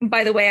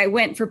 by the way, I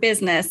went for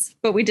business,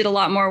 but we did a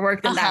lot more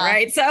work than that,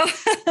 right? So,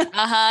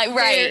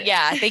 right.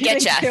 Yeah. They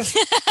get you.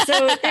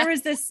 So there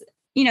was this,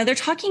 they're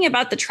talking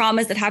about the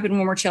traumas that happen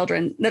when we're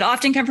children that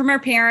often come from our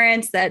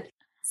parents, that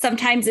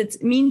Sometimes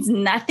it means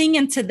nothing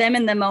and to them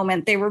in the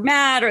moment. They were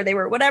mad or they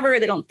were whatever.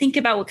 They don't think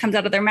about what comes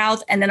out of their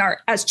mouth. And then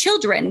as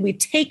children, we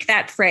take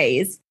that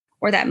phrase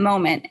or that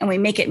moment and we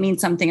make it mean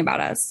something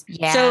about us.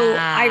 Yeah. So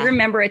I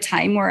remember a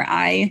time where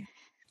I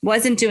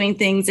wasn't doing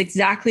things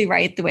exactly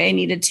right the way I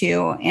needed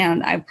to.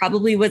 And I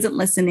probably wasn't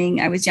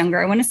listening. I was younger.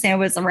 I want to say I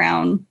was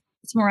around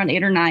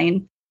 8 or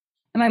 9.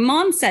 And my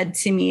mom said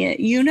to me,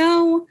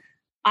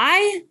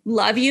 I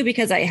love you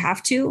because I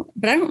have to,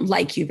 but I don't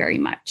like you very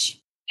much.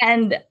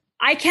 And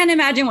I can't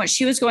imagine what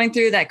she was going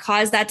through that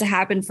caused that to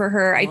happen for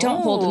her. I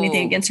don't hold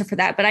anything against her for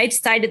that, but I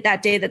decided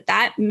that day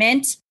that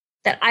meant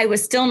that I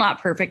was still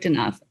not perfect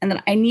enough and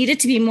that I needed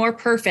to be more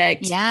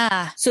perfect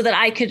so that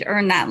I could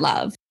earn that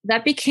love.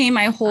 That became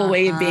my whole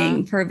way of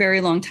being for a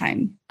very long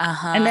time.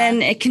 And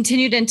then it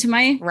continued into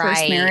my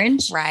first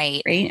marriage.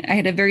 Right. I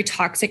had a very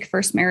toxic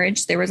first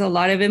marriage. There was a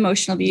lot of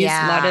emotional abuse,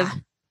 a lot of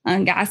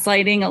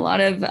gaslighting, a lot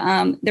of,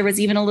 there was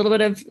even a little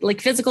bit of like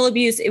physical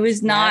abuse. It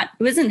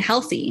wasn't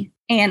healthy.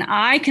 And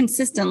I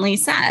consistently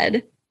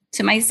said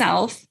to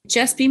myself,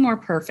 just be more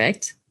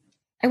perfect.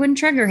 I wouldn't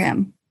trigger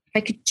him. If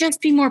I could just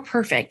be more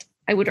perfect,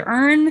 I would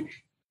earn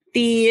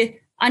the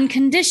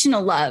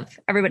unconditional love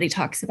everybody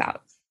talks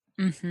about.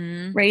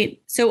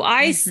 Right. So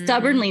I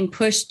stubbornly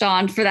pushed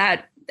on for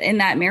that in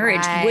that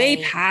marriage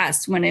way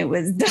past when it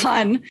was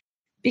done,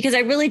 because I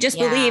really just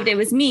believed it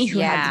was me who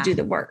had to do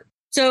the work.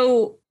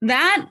 So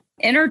that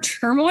inner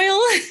turmoil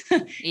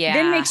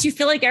then makes you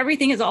feel like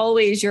everything is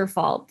always your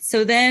fault.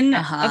 So then,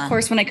 of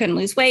course, when I couldn't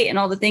lose weight and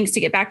all the things to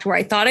get back to where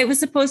I thought I was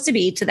supposed to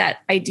be, to that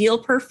ideal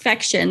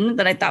perfection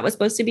that I thought was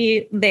supposed to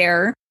be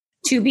there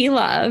to be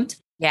loved.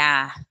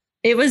 Yeah.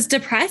 It was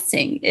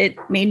depressing. It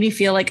made me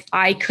feel like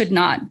I could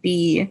not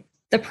be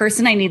the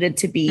person I needed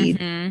to be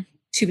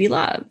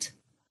loved.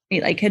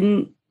 I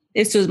couldn't,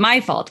 this was my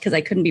fault because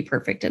I couldn't be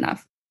perfect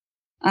enough.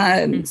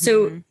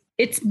 So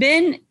it's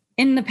been,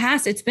 in the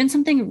past, it's been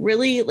something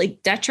really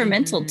like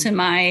detrimental to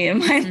my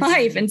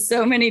life in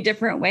so many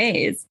different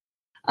ways.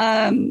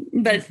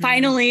 But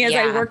finally, as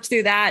I worked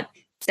through that,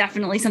 it's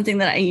definitely something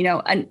that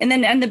and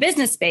then in the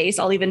business space,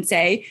 I'll even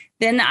say,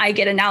 then I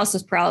get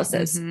analysis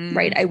paralysis,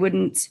 right? I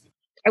wouldn't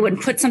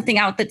put something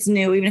out that's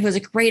new, even if it was a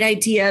great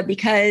idea,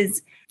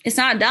 because it's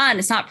not done.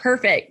 It's not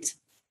perfect,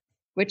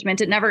 which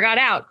meant it never got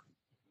out.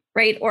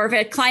 Right. Or if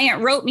a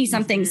client wrote me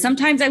something,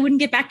 sometimes I wouldn't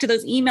get back to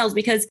those emails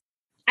because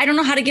I don't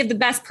know how to give the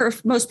best,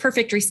 most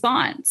perfect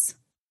response.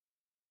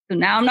 So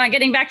now I'm not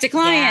getting back to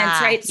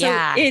clients. Right. So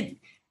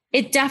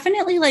it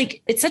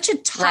definitely it's such a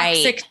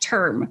toxic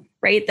term,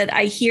 right? That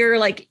I hear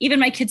even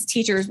my kids'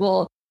 teachers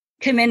will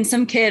commend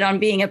some kid on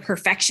being a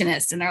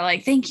perfectionist. And they're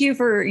like, thank you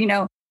for,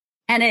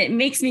 and it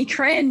makes me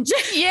cringe.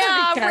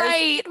 Yeah.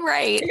 right.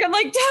 I'm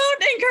like,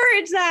 don't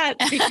encourage that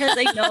because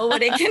I know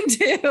what it can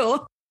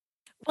do.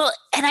 Well,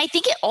 and I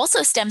think it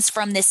also stems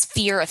from this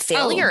fear of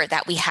failure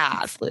that we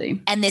have.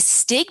 Absolutely. And this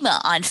stigma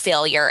on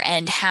failure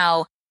and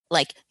how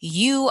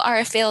you are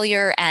a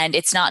failure. And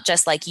it's not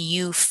just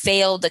you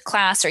failed the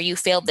class or you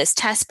failed this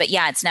test, but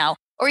it's now,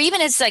 or even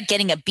it's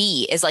getting a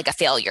B is a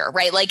failure,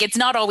 right? It's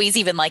not always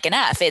even an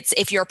F. It's,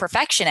 if you're a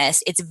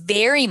perfectionist, it's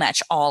very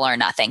much all or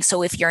nothing.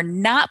 So if you're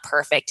not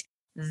perfect,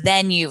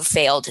 then you've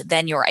failed,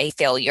 then you're a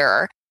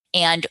failure.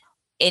 And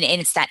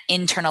it's that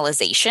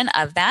internalization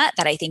of that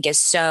I think is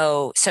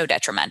so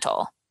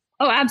detrimental.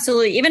 Oh,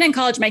 absolutely. Even in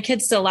college, my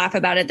kids still laugh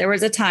about it. There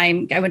was a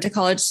time I went to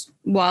college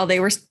while they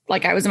were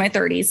I was in my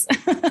 30s.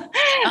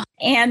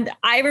 And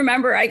I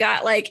remember I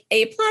got A+.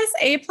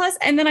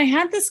 And then I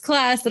had this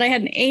class that I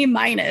had an A-.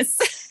 I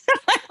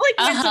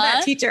went to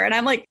that teacher and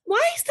I'm like,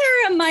 why is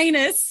there a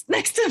minus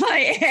next to my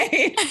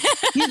A?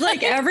 He's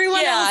like,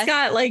 everyone else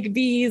got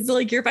B's,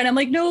 you're fine. I'm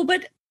like, no,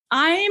 but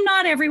I'm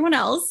not everyone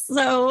else.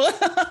 So,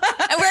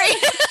 right.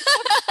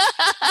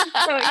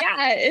 So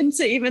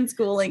into even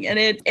schooling. And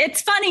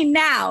it's funny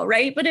now,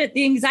 right? But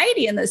the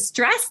anxiety and the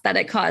stress that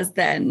it caused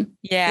then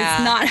is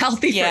not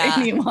healthy for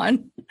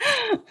anyone.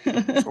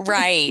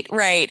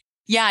 Right.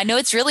 Yeah, no,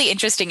 it's really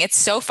interesting. It's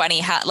so funny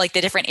how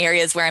the different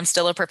areas where I'm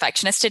still a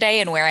perfectionist today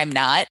and where I'm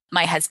not.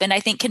 My husband, I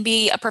think, can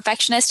be a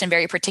perfectionist and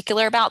very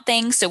particular about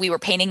things. So we were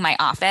painting my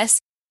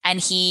office and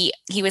he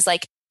was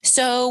like,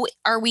 so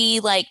are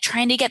we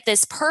trying to get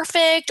this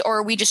perfect or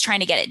are we just trying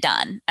to get it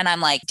done? And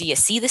I'm like, do you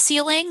see the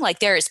ceiling?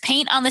 There is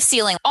paint on the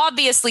ceiling.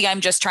 Obviously, I'm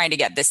just trying to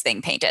get this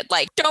thing painted.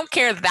 Don't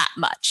care that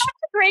much.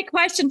 That's a great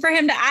question for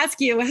him to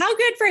ask you. How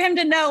good for him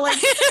to know,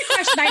 this is a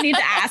question I need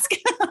to ask.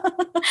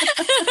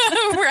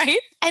 Right.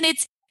 And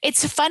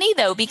it's funny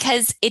though,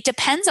 because it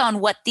depends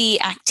on what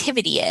the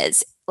activity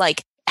is.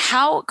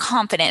 How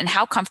confident and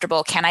how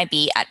comfortable can I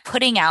be at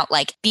putting out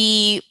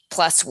B+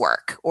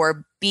 work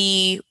or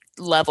B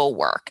level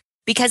work?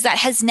 Because that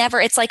has never,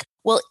 it's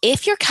well,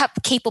 if you're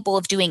capable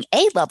of doing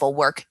A level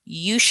work,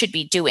 you should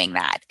be doing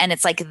that. And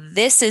it's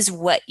this is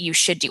what you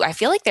should do. I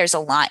feel like there's a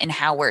lot in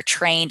how we're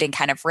trained and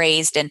kind of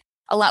raised, and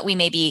a lot we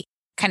maybe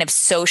kind of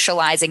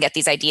socialize and get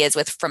these ideas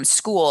from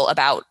school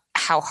about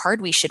how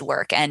hard we should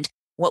work and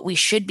what we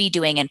should be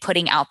doing and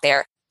putting out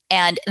there.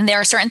 And there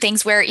are certain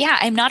things where, yeah,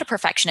 I'm not a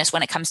perfectionist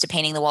when it comes to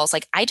painting the walls.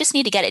 Like, I just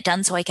need to get it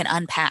done so I can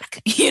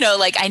unpack,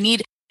 like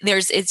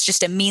it's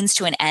just a means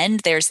to an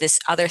end. There's this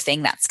other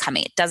thing that's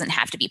coming. It doesn't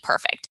have to be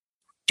perfect.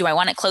 Do I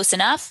want it close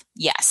enough?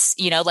 Yes.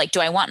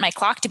 Do I want my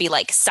clock to be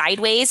like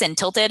sideways and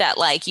tilted at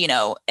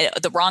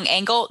the wrong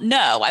angle?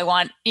 No,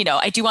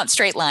 I do want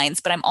straight lines,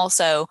 but I'm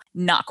also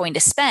not going to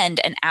spend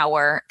an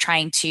hour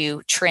trying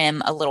to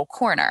trim a little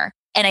corner.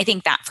 And I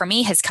think that for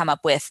me has come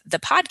up with the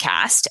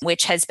podcast,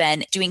 which has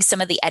been doing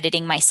some of the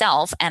editing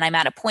myself. And I'm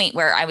at a point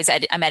where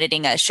I'm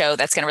editing a show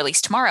that's going to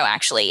release tomorrow,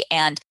 actually.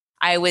 And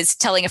I was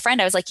telling a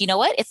friend, I was like, you know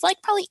what? It's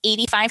like probably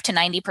 85 to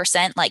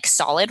 90% like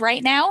solid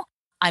right now.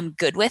 I'm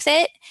good with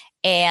it.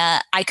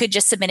 And I could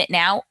just submit it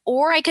now,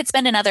 or I could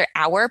spend another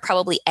hour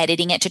probably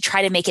editing it to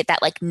try to make it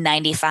that like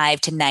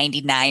 95 to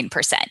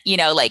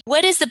 99%.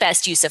 What is the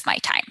best use of my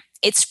time?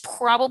 It's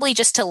probably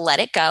just to let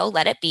it go,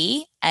 let it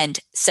be, and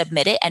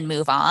submit it and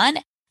move on,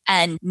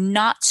 and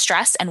not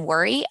stress and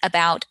worry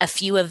about a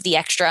few of the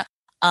extra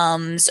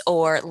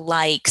or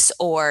likes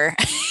or,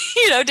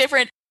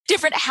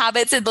 different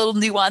habits and little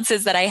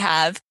nuances that I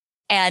have,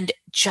 and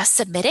just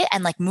submit it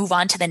and like move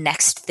on to the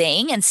next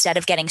thing instead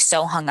of getting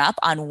so hung up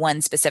on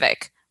one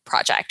specific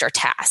project or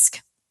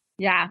task.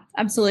 Yeah,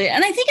 absolutely.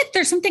 And I think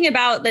there's something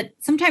about that.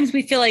 Sometimes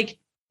we feel like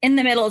in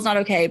the middle is not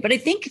okay, but I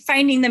think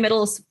finding the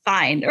middle is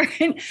fine.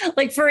 Right?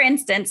 Like, for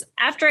instance,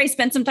 after I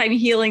spent some time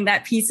healing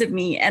that piece of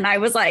me, and I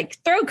was like,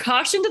 throw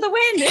caution to the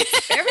wind.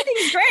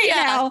 Everything's great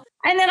now.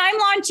 And then I'm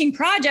launching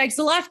projects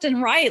left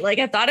and right. Like,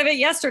 I thought of it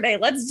yesterday.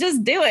 Let's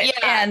just do it.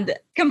 Yeah. And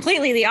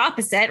completely the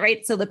opposite,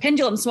 right? So the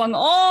pendulum swung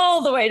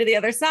all the way to the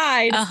other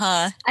side.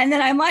 And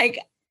then I'm like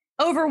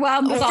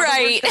overwhelmed with all the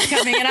work that's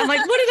coming. And I'm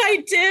like, what did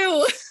I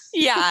do?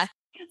 Yeah.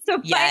 So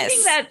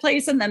finding that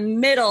place in the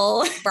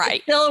middle,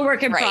 right, still a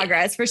work in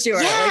progress for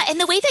sure. Yeah, and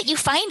the way that you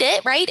find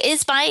it, right,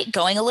 is by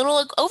going a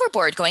little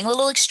overboard, going a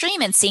little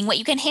extreme and seeing what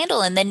you can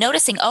handle, and then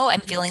noticing, oh,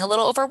 I'm feeling a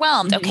little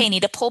overwhelmed. Okay, I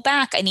need to pull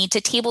back. I need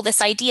to table this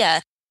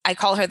idea. I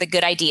call her the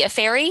good idea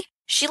fairy.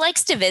 She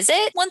likes to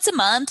visit once a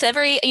month.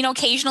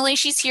 Occasionally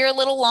she's here a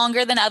little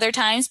longer than other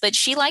times, but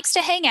she likes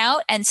to hang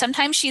out. And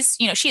sometimes she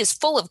is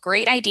full of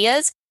great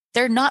ideas.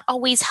 They're not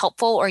always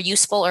helpful or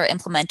useful or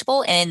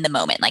implementable in the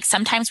moment. Like,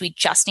 sometimes we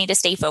just need to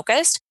stay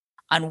focused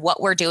on what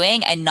we're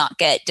doing and not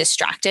get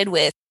distracted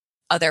with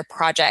other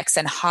projects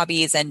and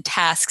hobbies and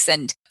tasks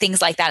and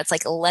things like that. It's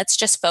like, let's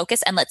just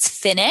focus and let's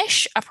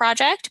finish a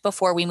project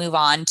before we move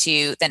on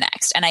to the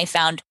next. And I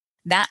found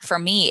that for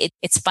me,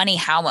 it's funny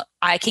how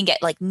I can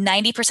get like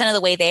 90% of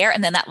the way there.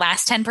 And then that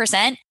last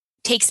 10%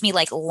 takes me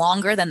like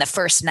longer than the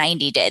first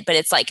 90 did. But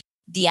it's like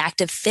the act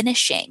of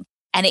finishing.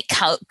 And it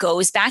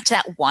goes back to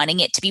that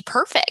wanting it to be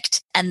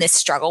perfect and this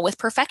struggle with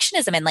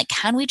perfectionism. And like,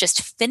 can we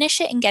just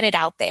finish it and get it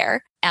out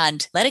there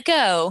and let it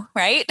go?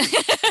 Right.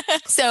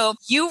 So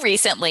you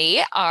recently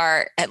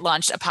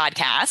launched a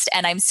podcast,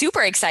 and I'm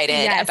super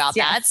excited about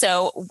that.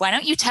 So why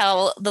don't you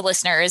tell the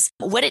listeners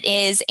what it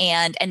is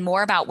and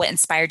more about what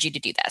inspired you to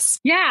do this?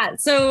 Yeah.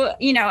 So,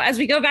 as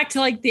we go back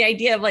to like the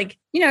idea of like,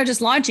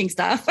 just launching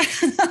stuff,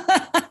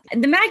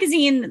 the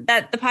magazine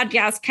that the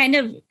podcast kind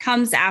of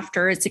comes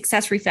after is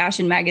Success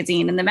Refashion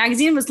magazine. And the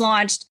magazine was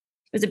launched.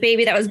 It was a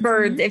baby that was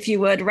birthed, if you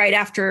would, right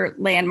after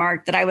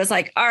Landmark, that I was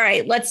like, all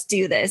right, let's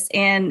do this.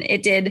 And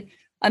it did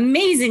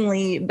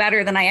amazingly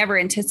better than I ever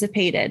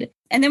anticipated.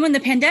 And then when the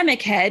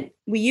pandemic hit,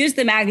 we used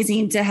the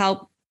magazine to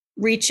help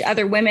reach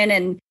other women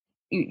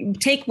and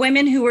take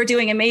women who were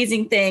doing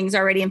amazing things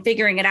already and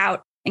figuring it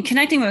out and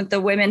connecting with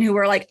the women who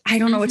were like, I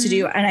don't know what to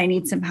do and I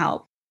need some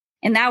help.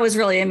 And that was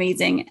really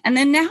amazing. And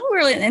then now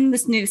we're in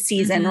this new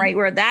season, right,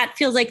 where that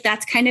feels like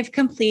that's kind of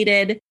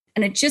completed.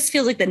 And it just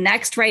feels like the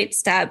next right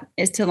step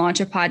is to launch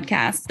a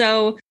podcast.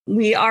 So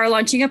we are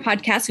launching a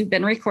podcast. We've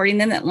been recording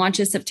them, that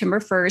launches September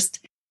 1st.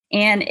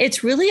 And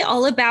it's really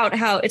all about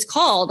how it's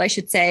called, I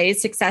should say,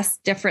 Success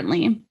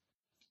Differently.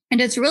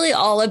 And it's really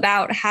all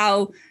about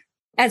how,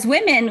 as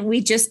women,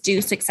 we just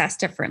do success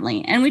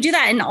differently. And we do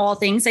that in all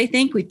things. I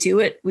think we do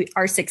it.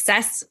 Our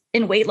success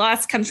in weight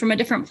loss comes from a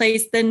different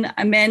place than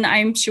men,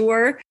 I'm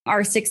sure.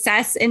 Our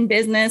success in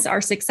business, our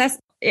success,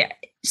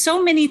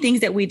 so many things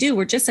that we do,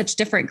 we're just such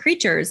different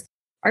creatures,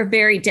 are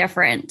very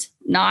different,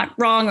 not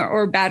wrong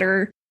or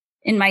better,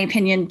 in my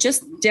opinion,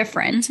 just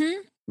different.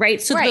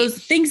 Right. So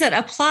those things that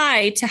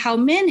apply to how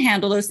men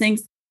handle those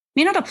things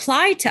may not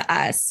apply to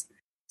us.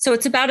 So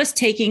it's about us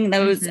taking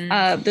those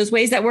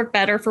ways that work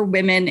better for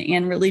women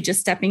and really just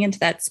stepping into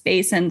that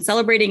space and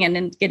celebrating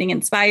and getting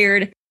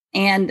inspired.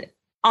 And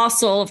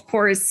also, of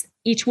course,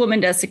 each woman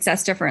does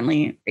success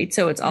differently. Right.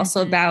 So it's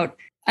also about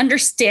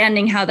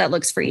understanding how that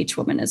looks for each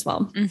woman as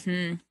well.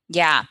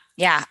 Yeah.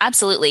 Yeah,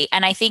 absolutely.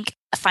 And I think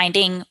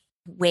finding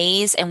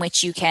ways in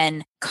which you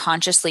can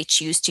consciously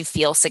choose to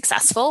feel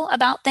successful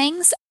about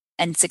things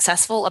and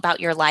successful about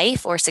your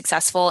life, or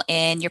successful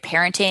in your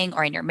parenting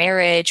or in your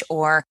marriage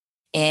or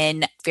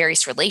in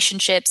various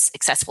relationships,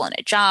 successful in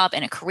a job,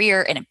 in a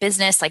career, in a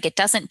business. Like, it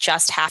doesn't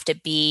just have to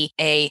be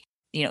a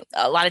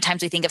lot of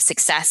times we think of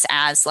success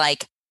as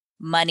like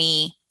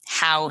money,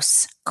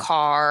 house,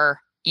 car,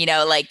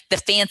 like the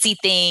fancy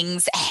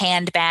things,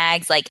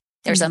 handbags, like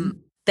there's a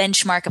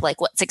benchmark of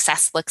like what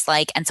success looks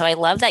like. And so I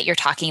love that you're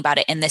talking about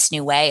it in this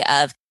new way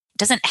of it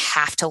doesn't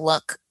have to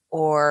look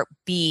or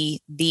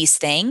be these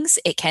things.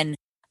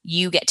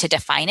 You get to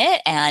define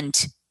it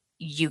and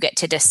you get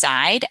to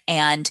decide,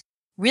 and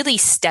really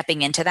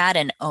stepping into that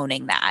and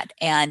owning that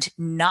and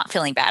not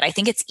feeling bad. I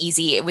think it's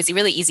easy. It was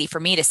really easy for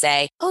me to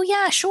say, oh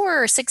yeah,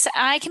 sure.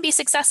 I can be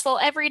successful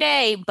every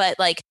day, but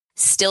like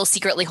still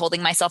secretly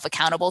holding myself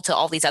accountable to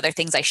all these other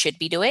things I should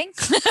be doing.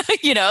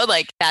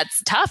 Like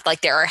that's tough. Like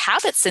there are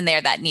habits in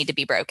there that need to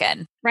be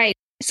broken. Right.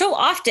 So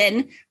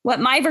often what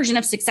my version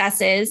of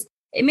success is,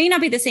 it may not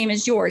be the same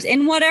as yours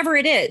in whatever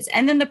it is.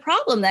 And then the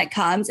problem that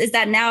comes is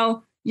that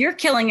now you're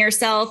killing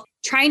yourself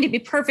trying to be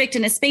perfect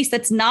in a space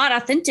that's not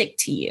authentic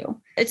to you.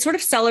 It's sort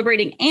of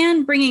celebrating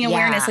and bringing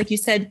awareness, like you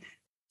said,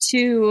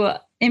 to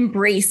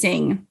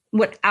embracing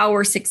what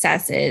our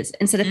success is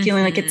instead of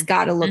feeling like it's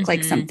got to look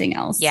like something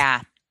else. Yeah.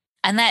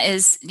 And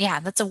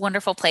that's a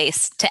wonderful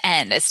place to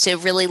end, is to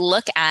really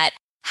look at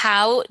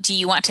how do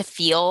you want to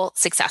feel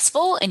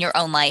successful in your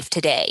own life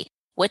today?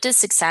 What does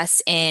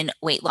success in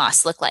weight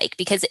loss look like?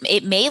 Because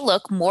it may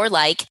look more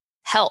like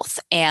health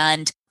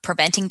and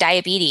preventing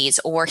diabetes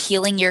or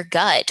healing your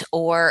gut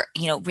or,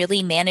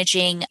 really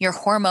managing your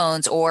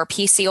hormones or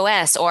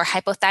PCOS or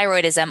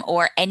hypothyroidism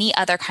or any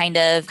other kind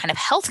of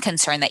health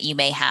concern that you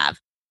may have.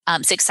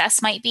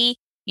 Success might be,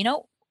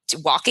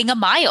 walking a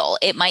mile.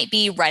 It might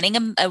be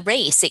running a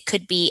race. It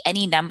could be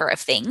any number of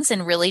things,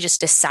 and really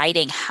just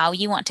deciding how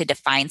you want to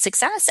define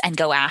success and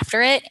go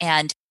after it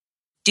and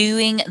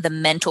doing the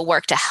mental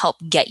work to help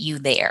get you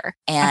there.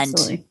 And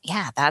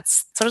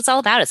that's what it's all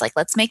about. Is like,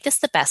 let's make this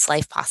the best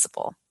life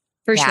possible.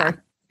 For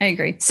sure. I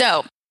agree.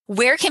 So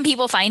where can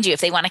people find you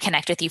if they want to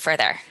connect with you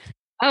further?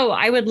 Oh,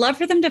 I would love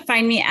for them to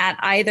find me at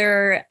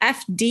either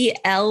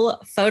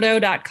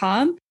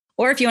fdlphoto.com,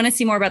 or if you want to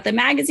see more about the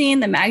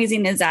magazine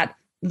is at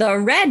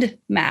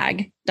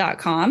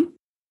theredmag.com.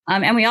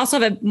 And we also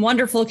have a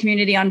wonderful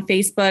community on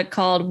Facebook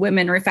called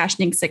Women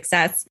Refashioning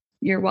Success.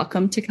 You're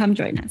welcome to come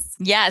join us.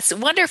 Yes,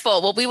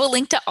 wonderful. Well, we will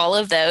link to all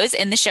of those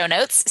in the show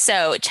notes.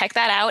 So check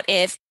that out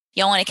if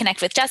you want to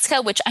connect with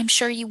Jessica, which I'm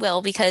sure you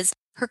will, because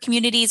her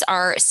communities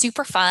are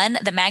super fun.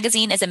 The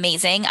magazine is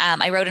amazing.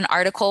 I wrote an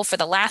article for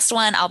the last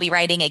one. I'll be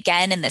writing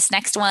again in this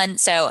next one.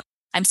 So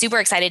I'm super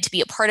excited to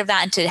be a part of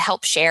that and to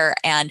help share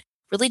and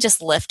really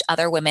just lift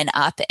other women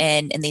up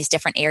in these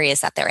different areas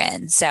that they're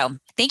in. So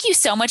thank you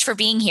so much for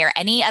being here.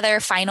 Any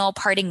other final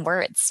parting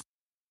words?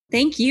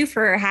 Thank you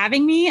for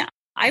having me.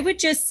 I would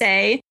just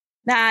say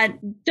that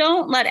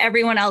don't let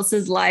everyone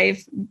else's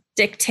life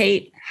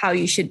dictate how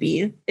you should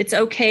be. It's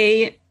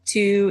okay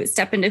to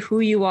step into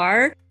who you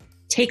are.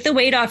 Take the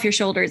weight off your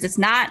shoulders. It's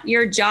not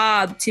your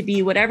job to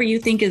be whatever you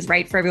think is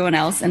right for everyone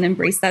else, and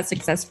embrace that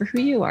success for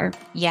who you are.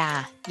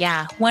 Yeah.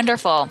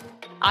 Wonderful.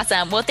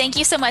 Awesome. Well, thank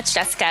you so much,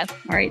 Jessica.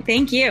 All right.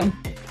 Thank you.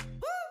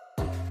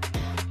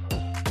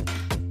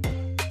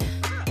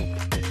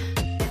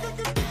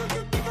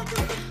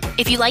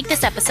 If you like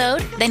this episode,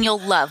 then you'll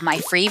love my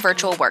free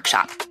virtual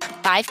workshop,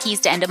 5 Keys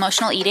to End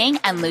Emotional Eating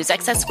and Lose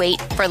Excess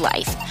Weight for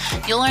Life.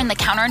 You'll learn the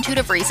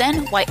counterintuitive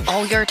reason why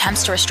all your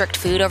attempts to restrict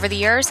food over the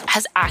years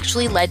has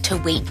actually led to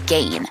weight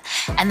gain,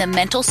 and the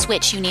mental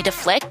switch you need to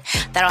flick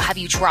that'll have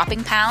you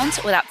dropping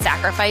pounds without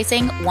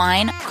sacrificing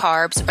wine,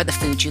 carbs, or the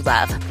food you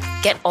love.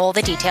 Get all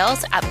the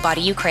details at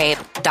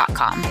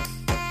bodyyoucrave.com.